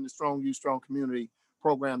States in the Strong Youth, Strong Community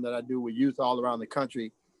program that I do with youth all around the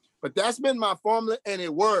country. But that's been my formula, and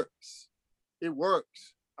it works. It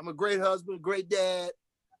works. I'm a great husband, great dad.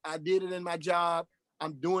 I did it in my job.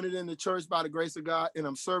 I'm doing it in the church by the grace of God, and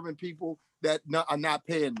I'm serving people that are not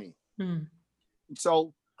paying me.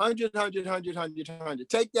 So 100, 100, 100, 100, 100.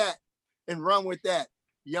 Take that and run with that,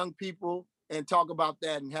 young people, and talk about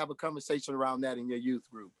that and have a conversation around that in your youth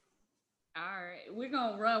group. All right, we're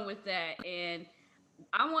going to run with that. And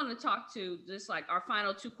I want to talk to just like our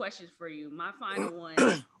final 2 questions for you. My final one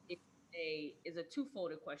is a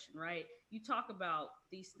two-folded question, right? You talk about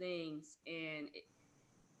these things, and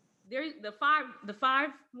there's the five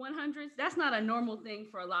 100s. That's not a normal thing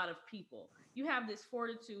for a lot of people. You have this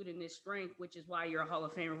fortitude and this strength, which is why you're a Hall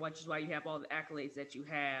of Famer, which is why you have all the accolades that you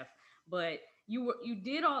have. But you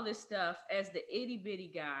did all this stuff as the itty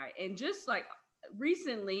bitty guy, and just like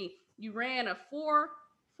recently, you ran a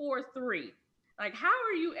 4.43. Like, how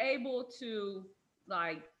are you able to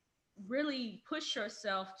like really push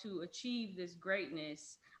yourself to achieve this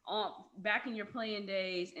greatness back in your playing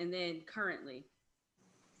days and then currently?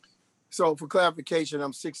 So for clarification,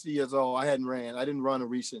 I'm 60 years old. I didn't run a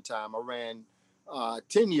recent time. I ran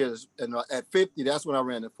 10 years, and at 50, that's when I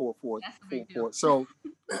ran the 4.4. So,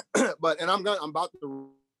 I'm about to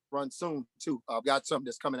run soon too. I've got something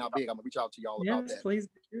that's coming out big. I'm gonna reach out to y'all about that. Please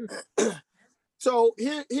do. So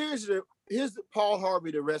here's the Paul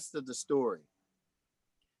Harvey, the rest of the story.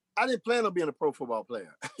 I didn't plan on being a pro football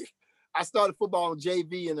player. I started football in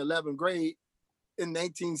JV in 11th grade in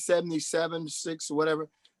 1977, 6 or whatever,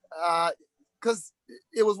 because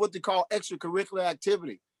it was what they call extracurricular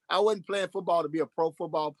activity. I wasn't playing football to be a pro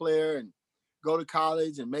football player and go to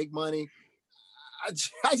college and make money.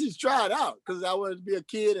 I just tried out because I wanted to be a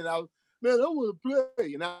kid, and I want to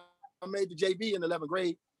play. And I made the JV in 11th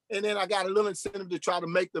grade. And then I got a little incentive to try to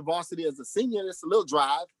make the varsity as a senior. It's a little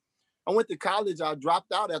drive. I went to college. I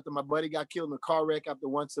dropped out after my buddy got killed in a car wreck after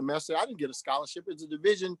one semester. I didn't get a scholarship. It's a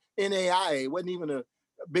division NAIA. It wasn't even a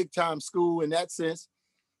big time school in that sense.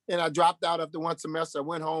 And I dropped out after one semester. I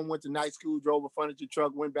went home, went to night school, drove a furniture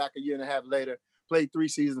truck, went back a year and a half later, played 3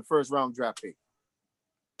 seasons, first round draft pick.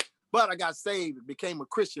 But I got saved, became a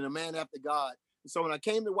Christian, a man after God. And so when I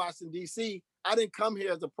came to Washington, D.C., I didn't come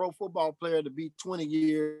here as a pro football player to be 20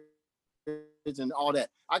 years and all that.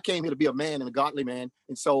 I came here to be a man and a godly man.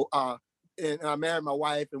 And so and I married my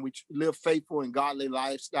wife, and we lived faithful and godly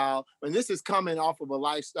lifestyle. And this is coming off of a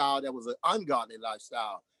lifestyle that was an ungodly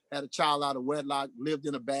lifestyle. Had a child out of wedlock, lived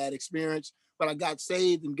in a bad experience, but I got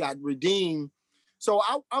saved and got redeemed. So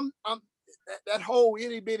I'm that whole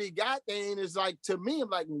itty bitty guy thing is like, to me, I'm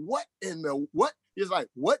like, what is like,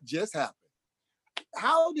 what just happened?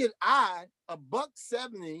 How did I, a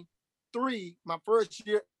 $173 my first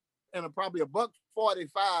year, and probably a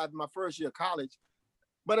 $145 my first year of college?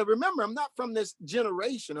 But I remember, I'm not from this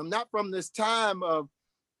generation. I'm not from this time of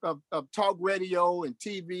talk radio and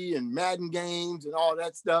TV and Madden games and all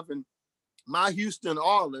that stuff. And my Houston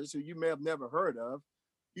Oilers, who you may have never heard of,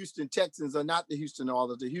 Houston Texans are not the Houston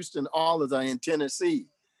Oilers. The Houston Oilers are in Tennessee.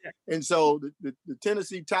 And so the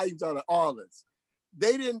Tennessee Titans are the Oilers.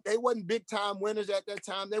 They wasn't big time winners at that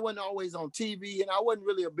time. They wasn't always on TV. And I wasn't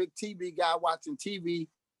really a big TV guy watching TV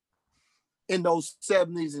in those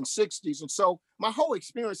 70s and 60s. And so my whole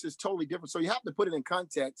experience is totally different. So you have to put it in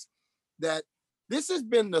context that this has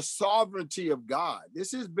been the sovereignty of God.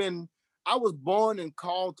 I was born and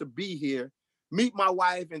called to be here, meet my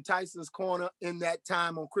wife in Tyson's Corner in that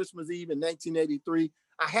time on Christmas Eve in 1983.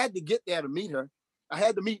 I had to get there to meet her. I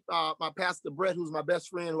had to meet my pastor, Brett, who's my best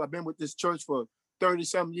friend, who I've been with this church for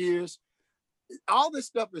 30-some years. All this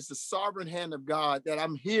stuff is the sovereign hand of God that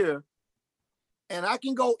I'm here and I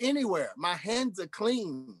can go anywhere. My hands are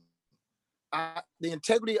clean. The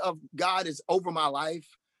integrity of God is over my life.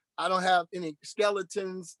 I don't have any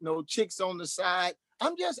skeletons, no chicks on the side. I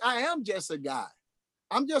am just a guy.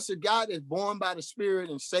 I'm just a guy that's born by the Spirit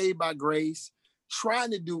and saved by grace,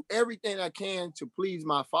 trying to do everything I can to please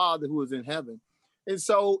my Father who is in heaven. And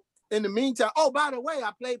so in the meantime, oh, by the way,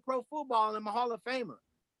 I played pro football and I'm a Hall of Famer.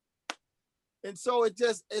 And so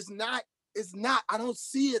it's not, I don't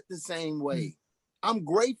see it the same way. I'm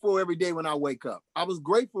grateful every day when I wake up. I was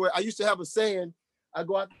grateful. I used to have a saying, I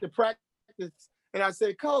go out to practice and I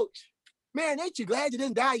say, Coach, man, ain't you glad you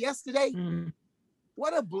didn't die yesterday?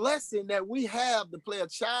 What a blessing that we have to play a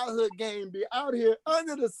childhood game, be out here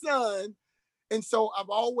under the sun. And so I've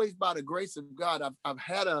always, by the grace of God, I've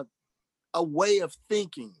had a way of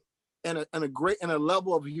thinking and a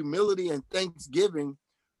level of humility and thanksgiving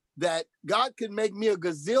that God could make me a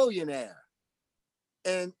gazillionaire.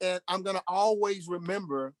 And I'm gonna always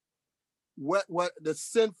remember what the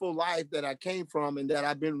sinful life that I came from and that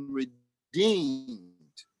I've been redeemed,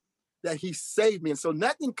 that he saved me. And so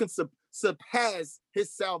nothing can surpass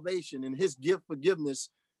his salvation and his gift forgiveness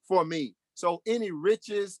for me. So any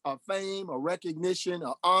riches or fame or recognition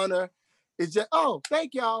or honor is just, oh,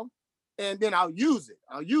 thank y'all. And then I'll use it.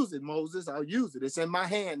 I'll use it, Moses. I'll use it. It's in my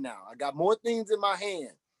hand now. I got more things in my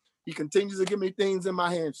hand. He continues to give me things in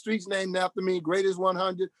my hand. Streets named after me, Greatest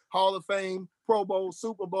 100, Hall of Fame, Pro Bowl,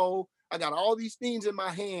 Super Bowl. I got all these things in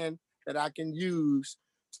my hand that I can use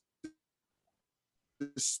to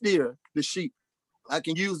steer the sheep. I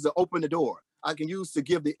can use to open the door. I can use to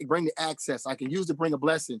bring the access. I can use to bring a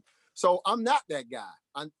blessing. So I'm not that guy.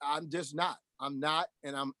 I'm just not. I'm not,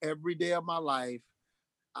 and I'm every day of my life.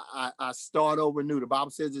 I start over new. The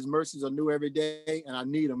Bible says his mercies are new every day, and I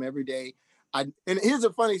need them every day. And here's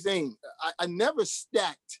a funny thing. I never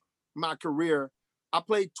stacked my career. I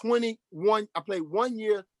played 1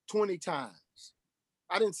 year, 20 times.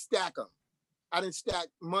 I didn't stack them. I didn't stack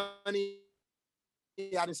money.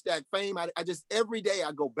 I didn't stack fame. I just, every day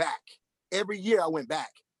I go back. Every year I went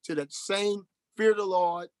back to the same fear of the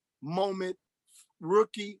Lord moment,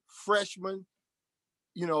 rookie, freshman,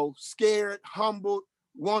 scared, humbled,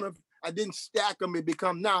 I didn't stack them and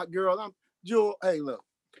become, nah, girl, I'm Jewel. Hey, look,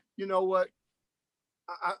 you know what?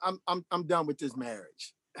 I'm done with this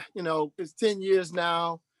marriage. It's 10 years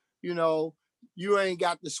now. You ain't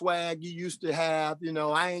got the swag you used to have.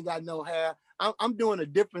 I ain't got no hair. I'm doing a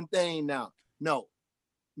different thing now. No.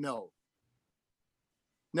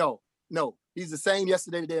 He's the same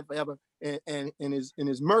yesterday, today, and forever. And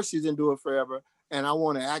his mercies endure forever. And I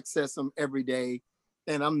want to access them every day.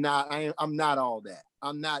 And I'm not all that.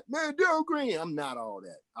 I'm not, man, Darrell Green. I'm not all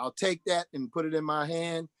that. I'll take that and put it in my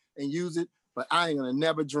hand and use it. But I ain't gonna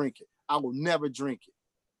never drink it. I will never drink it.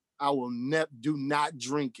 I will do not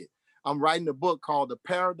drink it. I'm writing a book called The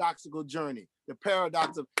Paradoxical Journey. The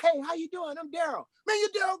paradox of, hey, how you doing? I'm Darrell. Man, you're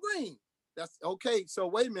Darrell Green. That's okay. So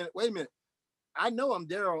wait a minute. I know I'm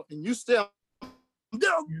Darrell and you still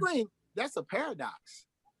Darrell Green. That's a paradox.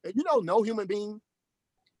 And no human being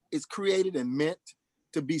is created and meant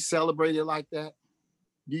to be celebrated like that.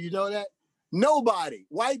 Do you know that? Nobody.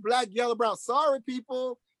 White, black, yellow, brown. Sorry,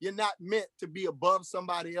 people. You're not meant to be above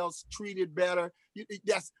somebody else, treated better.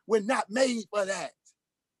 We're not made for that.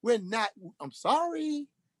 I'm sorry,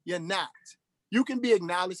 you're not. You can be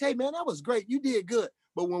acknowledged. Hey, man, that was great. You did good.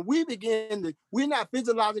 But when we're not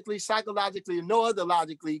physiologically, psychologically, and no other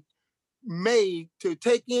logically made to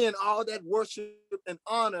take in all that worship and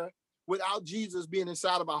honor without Jesus being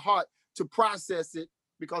inside of our heart to process it.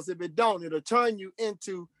 Because if it don't, it'll turn you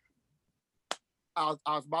into, I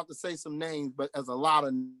was about to say some names, but there's a lot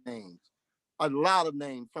of names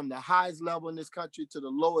from the highest level in this country to the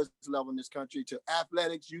lowest level in this country, to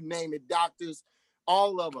athletics, you name it, doctors,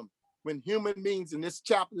 all of them. When human beings, in this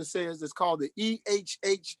chapter says it's called the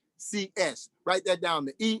EHHCS. Write that down,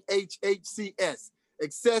 the EHHCS,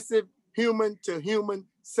 excessive human to human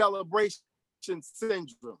celebration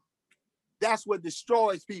syndrome. That's what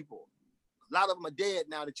destroys people. A lot of them are dead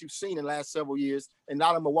now that you've seen in the last several years, and a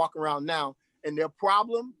lot of them are walking around now. And their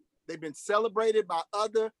problem, they've been celebrated by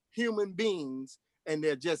other human beings, and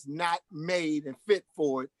they're just not made and fit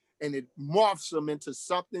for it. And it morphs them into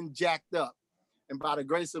something jacked up. And by the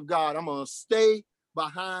grace of God, I'm going to stay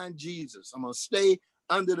behind Jesus. I'm going to stay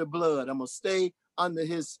under the blood. I'm going to stay under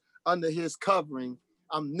his covering.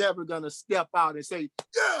 I'm never going to step out and say,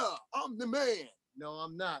 yeah, I'm the man. No,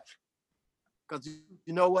 I'm not. Because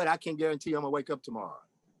you know what? I can't guarantee I'm going to wake up tomorrow.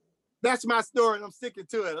 That's my story, and I'm sticking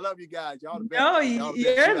to it. I love you guys. Y'all the best. No,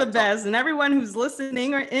 you're the best. And everyone who's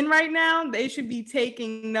listening or in right now, they should be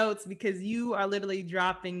taking notes because you are literally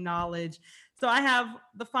dropping knowledge. So I have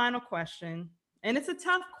the final question. And it's a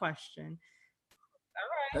tough question.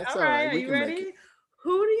 That's All all right. right. Are We you can make ready? it.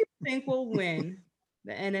 Who do you think will win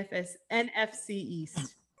the NFC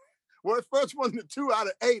East? Well, the first one to 2 out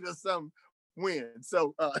of 8 or something win.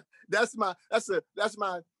 So that's my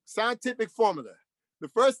scientific formula. The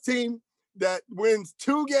first team that wins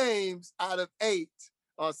 2 games out of 8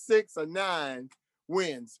 or 6 or 9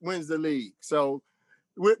 wins the league. So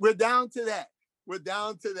we're down to that. We're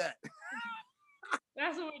down to that.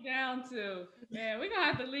 That's what we're down to. Man, we're gonna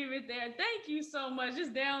have to leave it there. Thank you so much.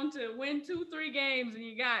 Just down to win 2-3 games and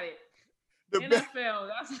you got it. NFL.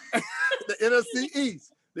 That's the NFC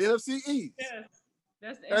East. The NFC East. yes.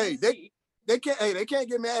 That's the Hey, NFC. they can't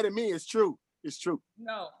get mad at me. It's true. It's true.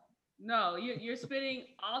 No, you're spitting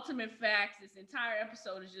ultimate facts. This entire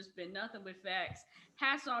episode has just been nothing but facts.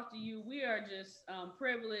 Hats off to you. We are just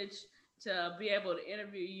privileged to be able to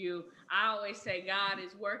interview you. I always say God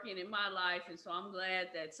is working in my life, and so I'm glad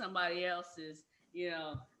that somebody else is,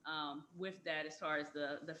 with that as far as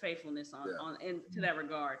the faithfulness on to that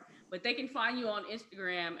regard. But they can find you on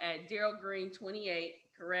Instagram at Daryl Green 28,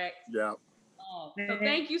 correct? Yeah. So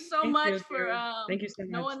thank you so Thank much you, for thank you so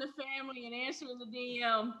much. knowing the family and answering the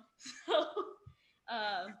DM. So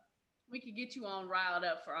we could get you on Riled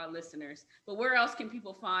Up for our listeners. But where else can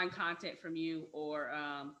people find content from you or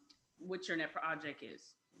what your net project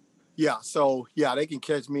is? Yeah, so they can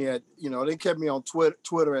catch me at, they catch me on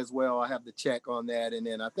Twitter as well. I have to check on that. And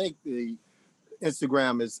then I think the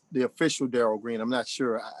Instagram is the official Daryl Green. I'm not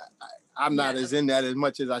sure. I'm not as in that as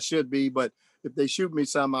much as I should be, but if they shoot me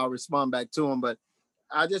some, I'll respond back to them. But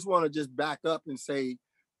I just want to just back up and say,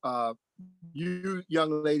 you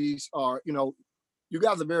young ladies are, you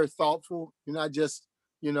guys are very thoughtful. You're not just,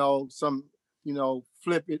 some,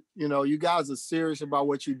 flip it. You guys are serious about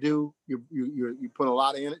what you do. You put a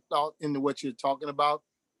lot of thought into what you're talking about.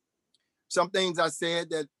 Some things I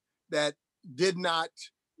said that did not.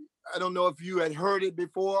 I don't know if you had heard it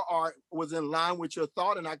before or was in line with your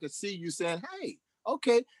thought, and I could see you saying, "Hey,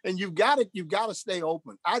 okay." And you've got to stay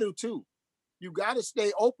open. I do too. You got to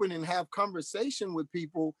stay open and have conversation with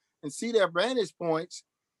people and see their vantage points,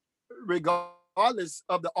 regardless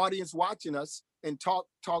of the audience watching us, and talk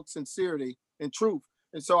sincerity and truth.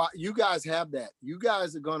 And so you guys have that. You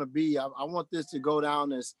guys are going to be. I want this to go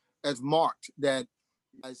down as marked that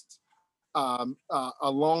as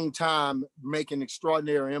a long time making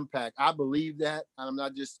extraordinary impact. I believe that. And I'm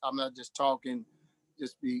not just talking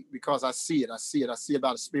because I see it. I see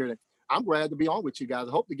about the spirit. I'm glad to be on with you guys.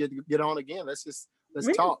 I hope to get on again. Let's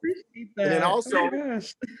talk. And then also, and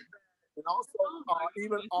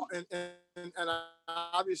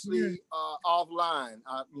obviously offline.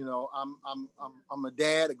 I'm a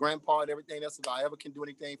dad, a grandpa, and everything else. If I ever can do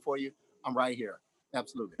anything for you, I'm right here.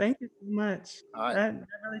 Absolutely. Thank you so much. All right. That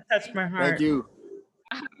really touched my heart. Thank you.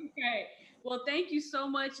 Okay. Well, thank you so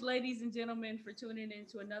much, ladies and gentlemen, for tuning in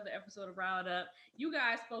to another episode of Riled Up. You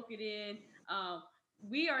guys spoke it in.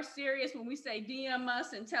 We are serious when we say DM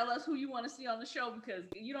us and tell us who you want to see on the show, because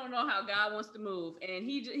you don't know how God wants to move. And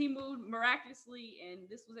he moved miraculously, and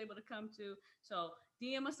this was able to come to. So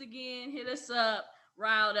DM us again, hit us up,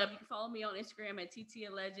 Riled Up. You can follow me on Instagram at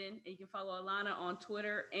TTALegend, and you can follow Alana on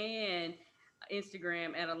Twitter and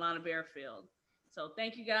Instagram at Alana Bearfield. So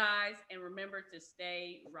thank you guys, and remember to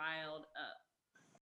stay riled up.